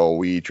it. So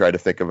we tried to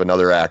think of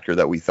another actor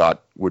that we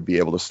thought would be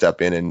able to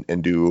step in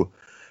and do,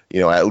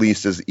 at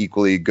least as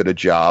equally good a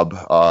job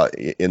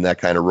in that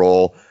kind of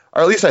role.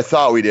 Or at least I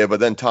thought we did, but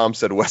then Thom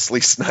said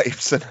Wesley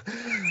Snipes, and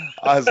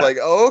I was like,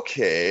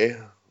 okay.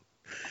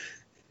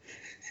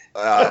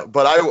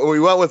 But we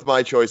went with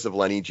my choice of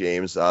Lenny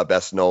James,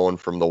 best known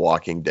from The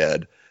Walking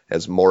Dead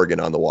as Morgan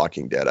on The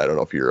Walking Dead. I don't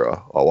know if you're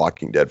a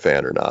Walking Dead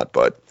fan or not,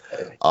 but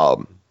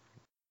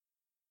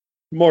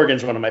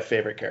Morgan's one of my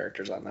favorite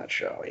characters on that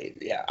show.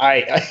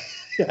 I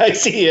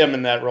see him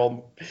in that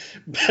role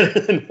better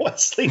than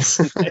Wesley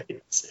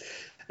Snipes.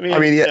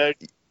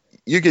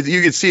 You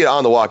could see it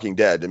on The Walking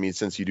Dead. I mean,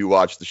 since you do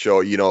watch the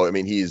show, he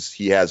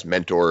has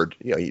mentored.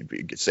 He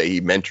could say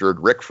he mentored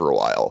Rick for a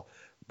while,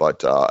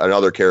 but and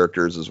other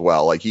characters as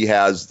well. Like he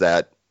has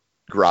that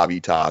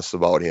gravitas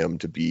about him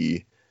to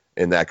be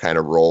in that kind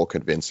of role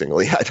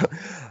convincingly.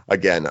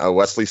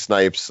 Wesley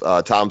Snipes,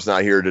 Tom's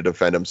not here to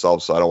defend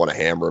himself, so I don't want to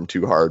hammer him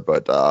too hard,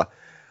 but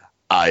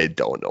I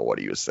don't know what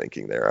he was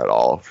thinking there at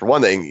all. For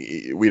one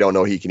thing, we don't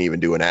know he can even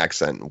do an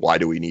accent. Why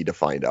do we need to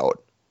find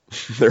out?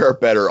 There are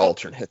better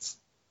alternates.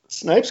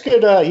 Snipes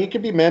could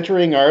be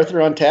mentoring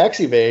Arthur on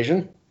tax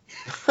evasion.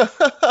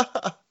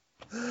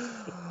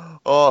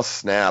 Oh,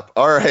 snap.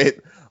 All right.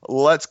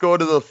 Let's go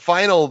to the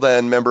final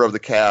then member of the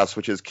cast,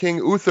 which is King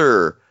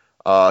Uther.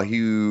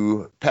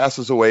 Who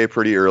passes away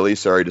pretty early.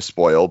 Sorry to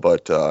spoil,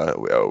 but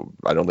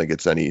I don't think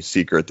it's any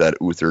secret that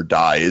Uther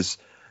dies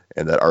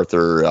and that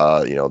Arthur,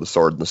 the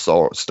sword and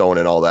the stone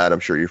and all that. I'm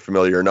sure you're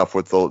familiar enough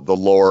with the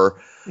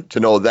lore to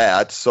know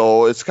that.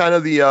 So it's kind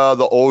of the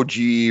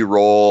OG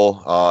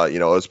role.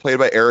 It was played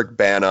by Eric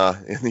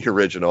Bana in the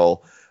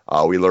original.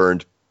 We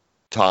learned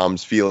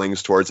Thom's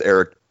feelings towards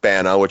Eric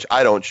Bana, which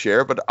I don't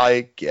share, but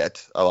I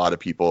get. A lot of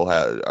people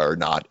are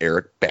not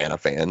Eric Bana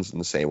fans in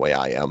the same way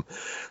I am.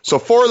 So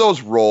for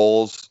those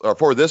roles,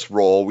 for this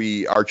role,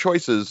 our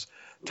choices.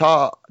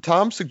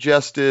 Thom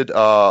suggested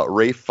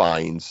Ralph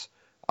Fiennes.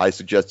 I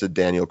suggested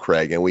Daniel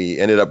Craig, and we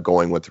ended up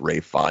going with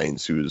Ralph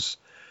Fiennes, who's,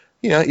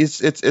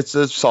 it's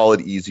a solid,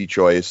 easy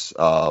choice.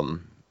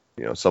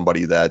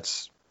 Somebody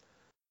that's,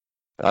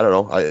 I don't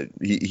know,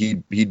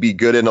 he'd be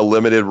good in a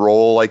limited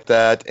role like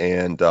that,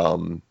 and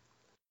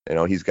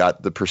he's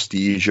got the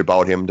prestige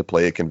about him to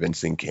play a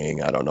convincing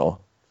king. I don't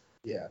know.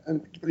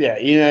 Yeah,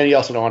 you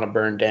also don't want to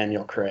burn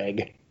Daniel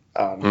Craig.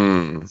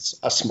 It's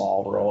a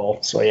small role,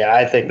 so yeah,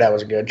 I think that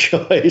was a good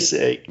choice.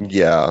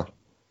 Yeah,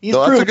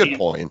 that's a good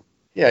point.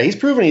 Yeah, he's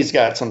proven he's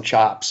got some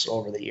chops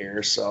over the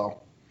years.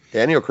 So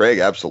Daniel Craig,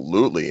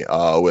 absolutely.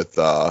 With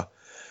what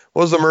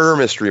was the murder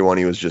mystery one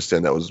he was just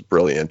in that was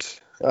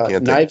brilliant?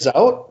 Knives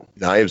Out.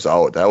 Knives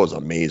Out, that was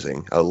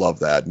amazing. I love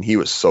that, and he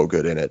was so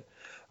good in it.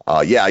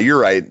 Yeah, you're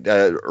right.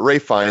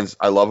 Ralph Fiennes,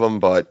 I love him,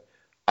 but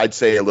I'd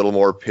say a little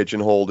more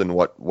pigeonholed in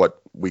what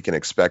we can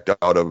expect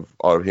out of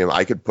him.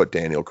 I could put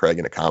Daniel Craig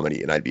in a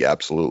comedy, and I'd be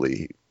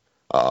absolutely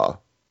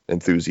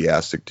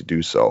enthusiastic to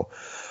do so.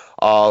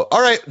 All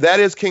right, that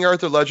is King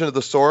Arthur: Legend of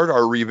the Sword,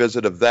 our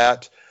revisit of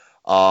that.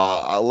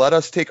 Let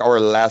us take our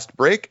last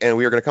break, and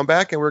we are going to come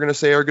back, and we're going to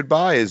say our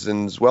goodbyes,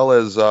 and as well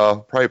as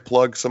probably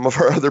plug some of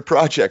our other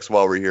projects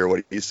while we're here.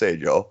 What do you say,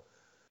 Joe?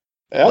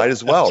 Yep. Might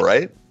as well,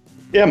 right?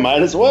 Yeah,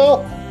 might as well.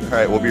 All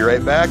right, we'll be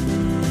right back.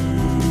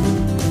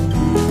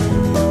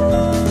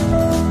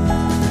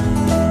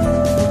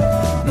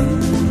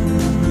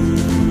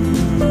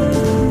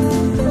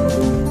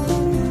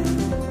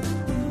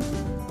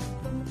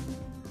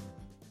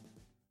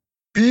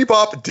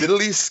 Bebop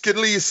diddly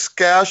skiddly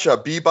skash a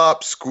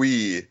bebop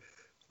squee.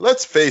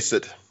 Let's face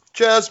it,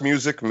 jazz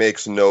music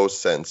makes no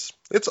sense.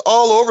 It's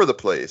all over the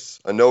place.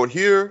 A note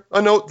here,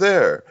 a note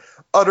there.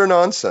 Utter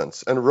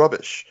nonsense and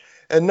rubbish.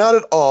 And not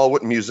at all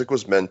what music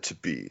was meant to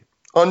be.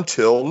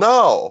 Until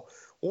now.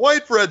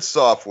 White Bread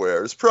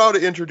Software is proud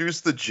to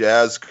introduce the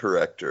Jazz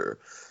Corrector.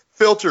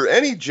 Filter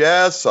any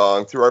jazz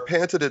song through our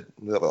patented...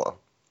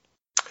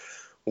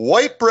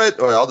 White Bread...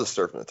 Oh, I'll just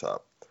start from the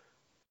top.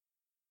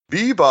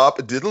 Bebop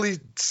diddly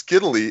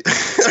skiddly.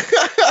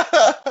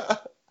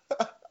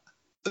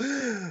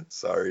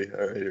 Sorry.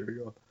 All right, here we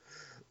go.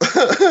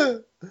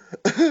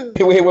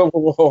 Wait,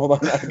 hold on.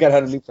 I got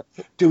how to do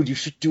something. Dude, you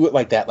should do it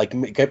like that. Like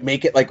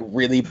make it like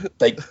really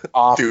like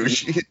off.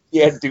 Douchey.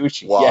 Yeah,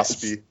 douchey.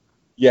 Waspy.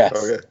 Yes.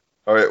 Okay.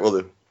 All right, we'll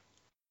do.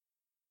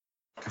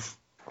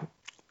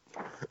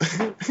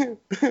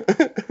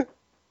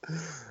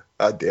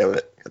 God damn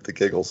it. Got the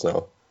giggles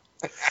now.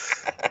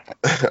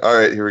 All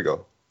right, here we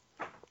go.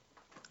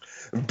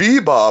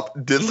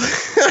 Bebop diddly.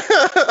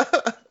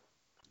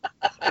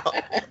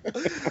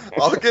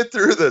 I'll get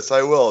through this.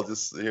 I will.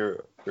 Just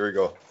here we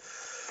go.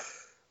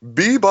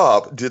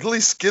 Bebop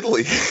diddly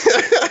skiddly.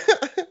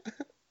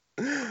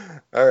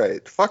 All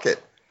right. Fuck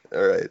it.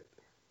 All right.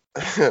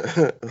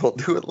 We'll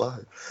do it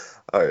live.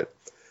 All right.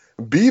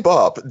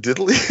 Bebop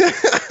diddly.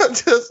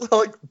 Just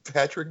like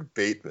Patrick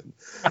Bateman.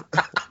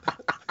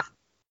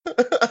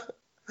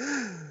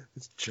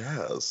 It's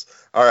jazz.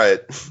 All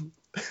right.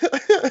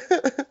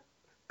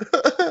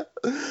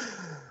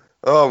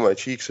 Oh, my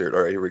cheeks hurt.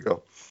 All right, here we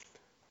go.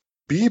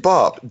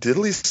 Bebop,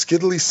 diddly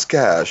skiddly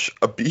skash,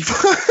 a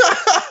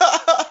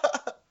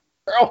bebop.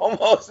 We're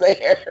almost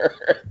there.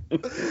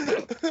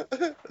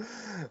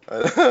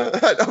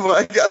 I know, but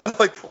I got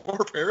like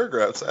 4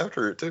 paragraphs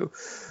after it too.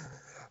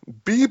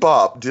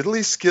 Bebop,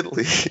 diddly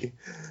skiddly.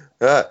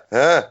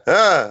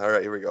 All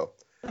right, here we go.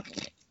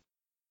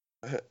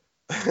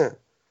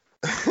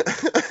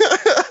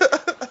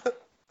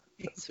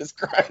 Jesus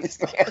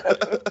Christ, man.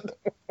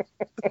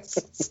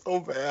 It's so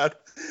bad.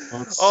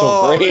 Oh, it's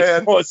so great.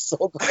 Man. Oh, it's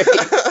so great.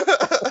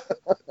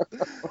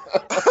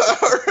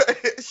 All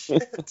right,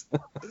 shit.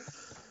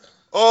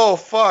 Oh,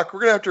 fuck. We're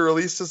going to have to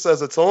release this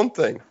as its own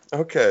thing.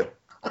 Okay.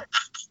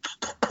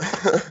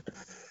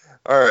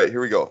 All right,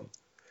 here we go.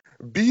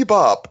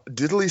 Bebop,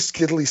 diddly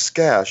skiddly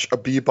skash, a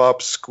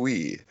bebop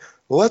squee.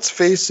 Let's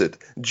face it,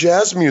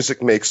 jazz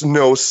music makes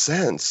no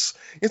sense.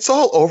 It's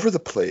all over the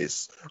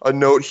place. A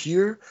note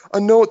here,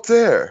 a note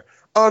there.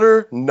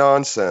 Utter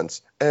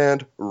nonsense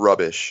and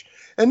rubbish.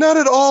 And not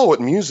at all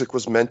what music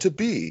was meant to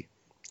be.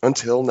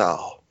 Until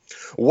now.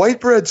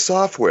 Whitebread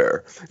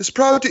Software is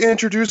proud to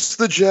introduce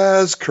the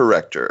Jazz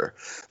Corrector.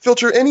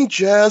 Filter any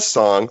jazz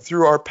song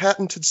through our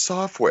patented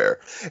software,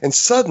 and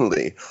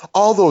suddenly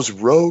all those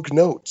rogue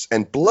notes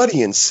and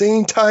bloody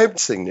insane time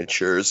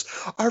signatures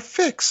are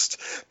fixed,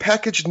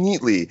 packaged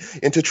neatly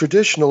into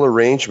traditional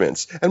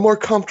arrangements and more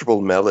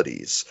comfortable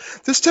melodies.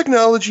 This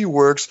technology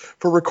works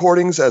for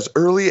recordings as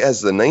early as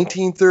the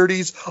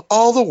 1930s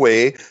all the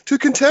way to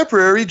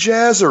contemporary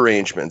jazz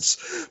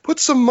arrangements. Put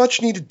some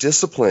much-needed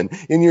discipline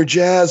in your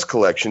jazz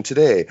collection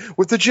today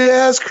with the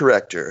Jazz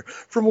Corrector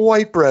from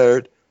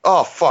Whitebread.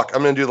 Oh, fuck.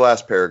 I'm going to do the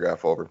last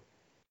paragraph over.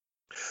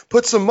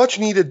 Put some much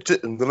needed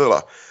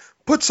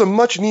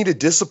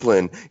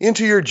discipline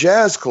into your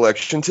jazz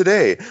collection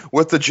today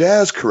with the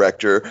Jazz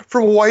Corrector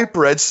from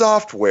Whitebread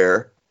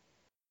Software.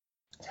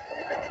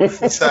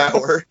 Does that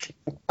work?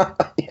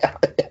 Yeah,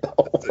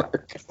 it'll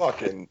work.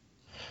 Fucking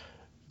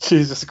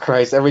Jesus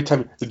Christ, every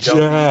time.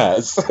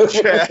 Jazz.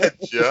 jazz.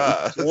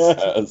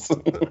 Jazz.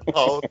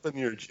 All up in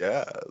your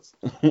jazz.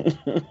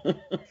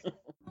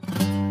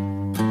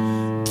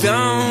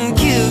 Don't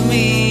give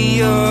me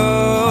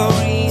your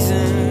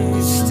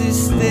reasons to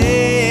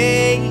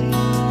stay.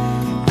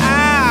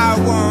 I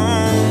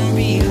won't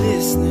be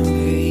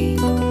listening,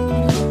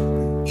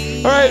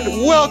 babe. All right,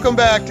 welcome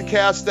back to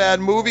Cast That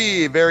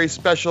Movie. Very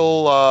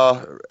special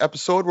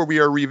episode where we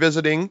are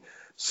revisiting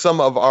some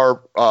of our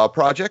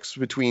projects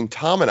between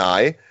Thom and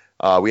I.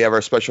 We have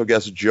our special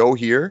guest Joe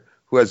here,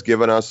 who has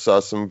given us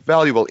some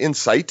valuable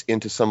insight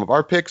into some of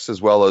our picks, as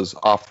well as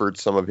offered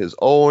some of his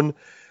own.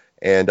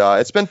 And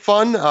it's been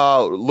fun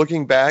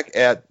looking back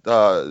at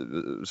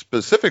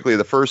specifically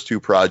the first two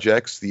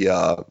projects,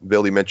 the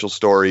Billy Mitchell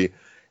story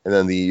and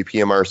then the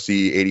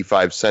PMRC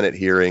 85 Senate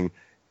hearing.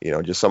 You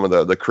know, just some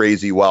of the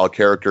crazy wild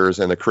characters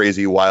and the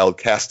crazy wild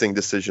casting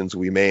decisions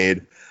we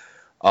made.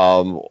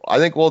 I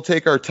think we'll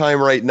take our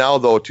time right now,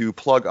 though, to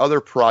plug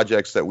other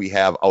projects that we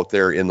have out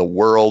there in the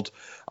world.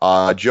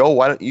 Joe,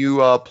 why don't you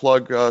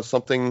plug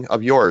something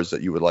of yours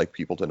that you would like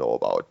people to know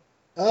about?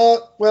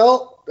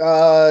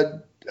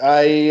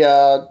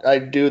 I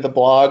do the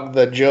blog,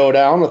 The Joe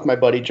Down, with my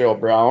buddy Joe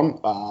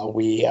Brown.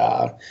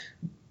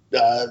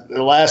 The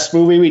last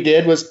movie we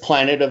did was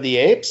Planet of the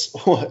Apes.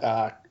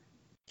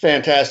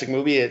 Fantastic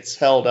movie. It's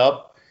held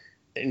up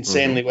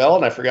insanely well,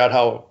 and I forgot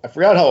how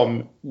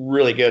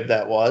really good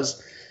that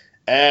was.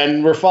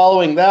 And we're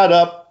following that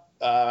up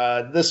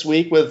this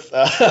week with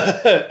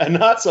a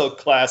not so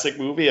classic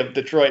movie of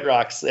Detroit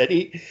Rock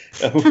City,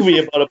 a movie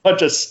about a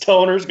bunch of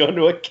stoners going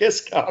to a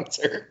Kiss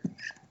concert.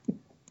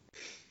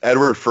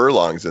 Edward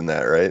Furlong's in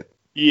that, right?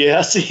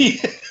 Yes,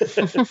 he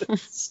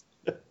is.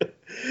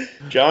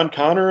 John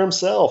Connor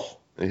himself.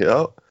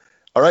 Yeah.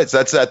 All right, so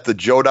that's at the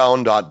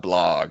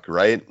joedown.blog,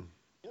 right?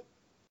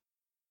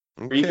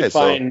 Where you can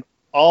find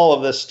all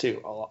of this too.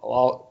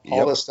 All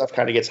this stuff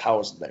kind of gets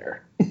housed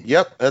there.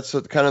 Yep, that's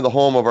kind of the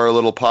home of our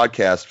little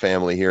podcast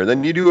family here.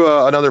 Then you do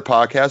another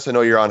podcast. I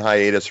know you're on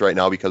hiatus right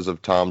now because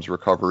of Thom's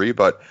recovery,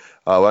 but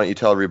why don't you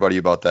tell everybody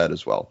about that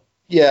as well?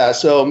 Yeah,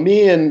 so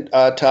me and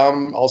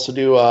Thom also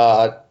do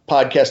a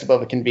podcast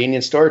about the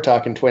convenience store,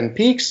 Talking Twin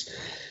Peaks,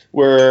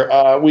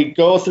 where we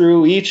go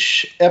through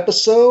each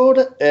episode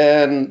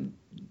and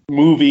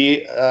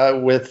movie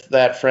with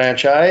that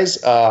franchise.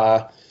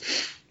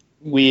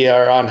 We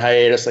are on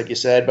hiatus, like you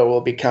said, but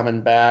we'll be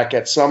coming back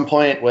at some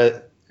point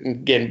with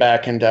getting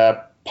back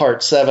into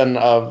part 7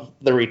 of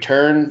The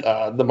Return,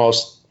 one of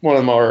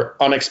the more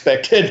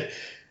unexpected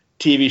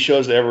TV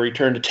shows that ever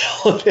returned to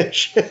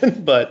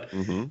television. But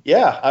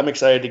yeah, I'm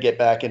excited to get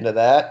back into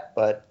that.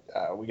 But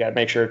we got to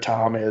make sure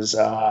Thom is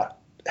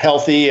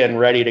healthy and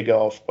ready to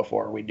go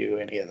before we do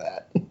any of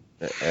that.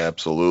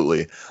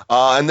 Absolutely.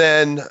 And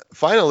then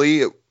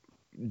finally,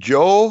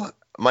 Joe,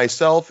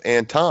 myself,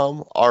 and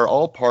Thom are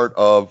all part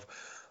of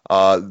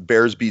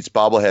Bears Beats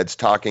Bobbleheads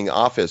Talking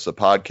Office, a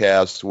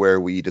podcast where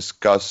we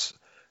discuss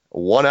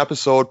one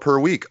episode per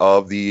week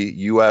of the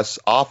U.S.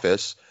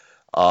 Office.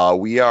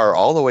 We are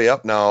all the way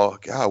up now.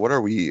 God, what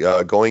are we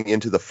going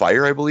into the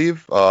fire, I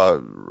believe? A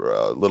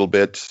little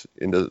bit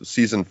into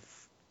season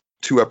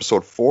 2,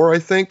 episode 4, I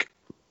think.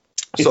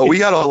 So we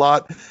got a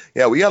lot.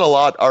 Yeah, we got a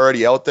lot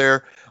already out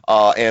there.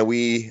 And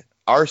we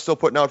are still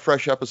putting out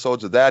fresh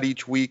episodes of that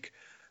each week.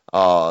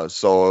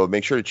 So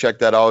make sure to check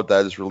that out.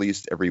 That is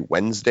released every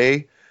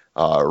Wednesday,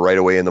 right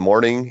away in the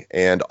morning.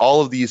 And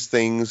all of these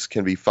things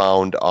can be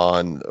found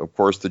on, of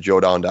course, the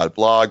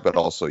joedown.blog, but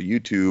also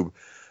YouTube,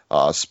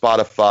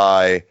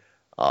 Spotify,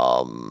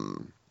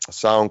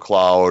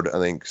 SoundCloud. I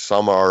think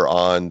some are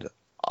on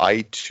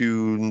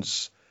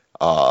iTunes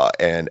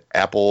and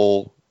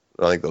Apple.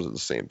 I think those are the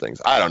same things.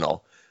 I don't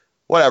know.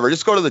 Whatever.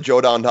 Just go to the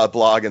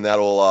joedown.blog and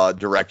that'll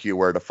direct you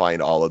where to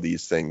find all of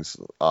these things.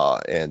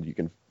 And you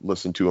can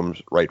listen to them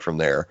right from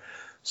there.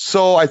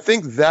 So I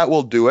think that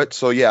will do it.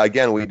 So yeah,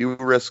 again, we do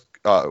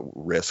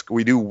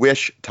we do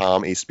wish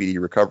Thom a speedy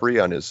recovery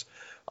on his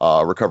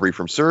recovery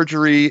from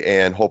surgery,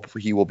 and hope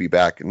he will be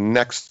back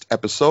next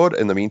episode.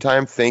 In the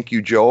meantime, thank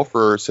you, Joe,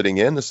 for sitting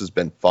in. This has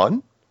been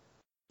fun.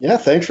 Yeah,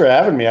 thanks for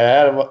having me. I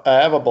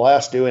have a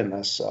blast doing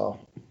this. So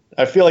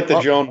I feel like the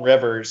Joan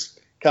Rivers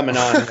coming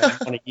on. And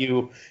one of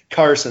you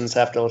Carsons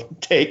have to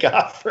take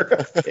off for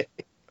a bit.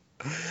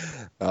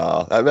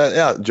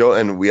 Joe,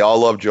 and we all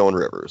love Joan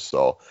Rivers.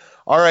 So,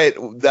 all right,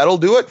 that'll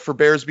do it for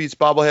Bears Beats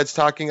Bobbleheads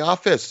Talking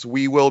Office.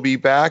 We will be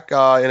back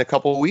in a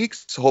couple of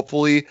weeks,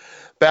 hopefully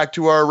back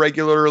to our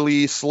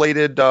regularly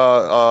slated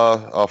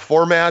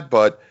format.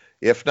 But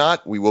if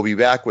not, we will be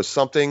back with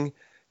something.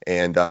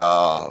 And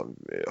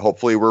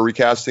hopefully we're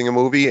recasting a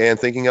movie and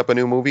thinking up a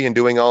new movie and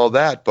doing all of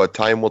that. But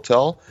time will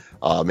tell.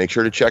 Make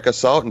sure to check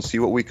us out and see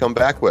what we come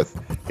back with.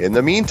 In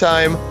the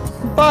meantime,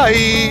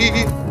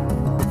 bye!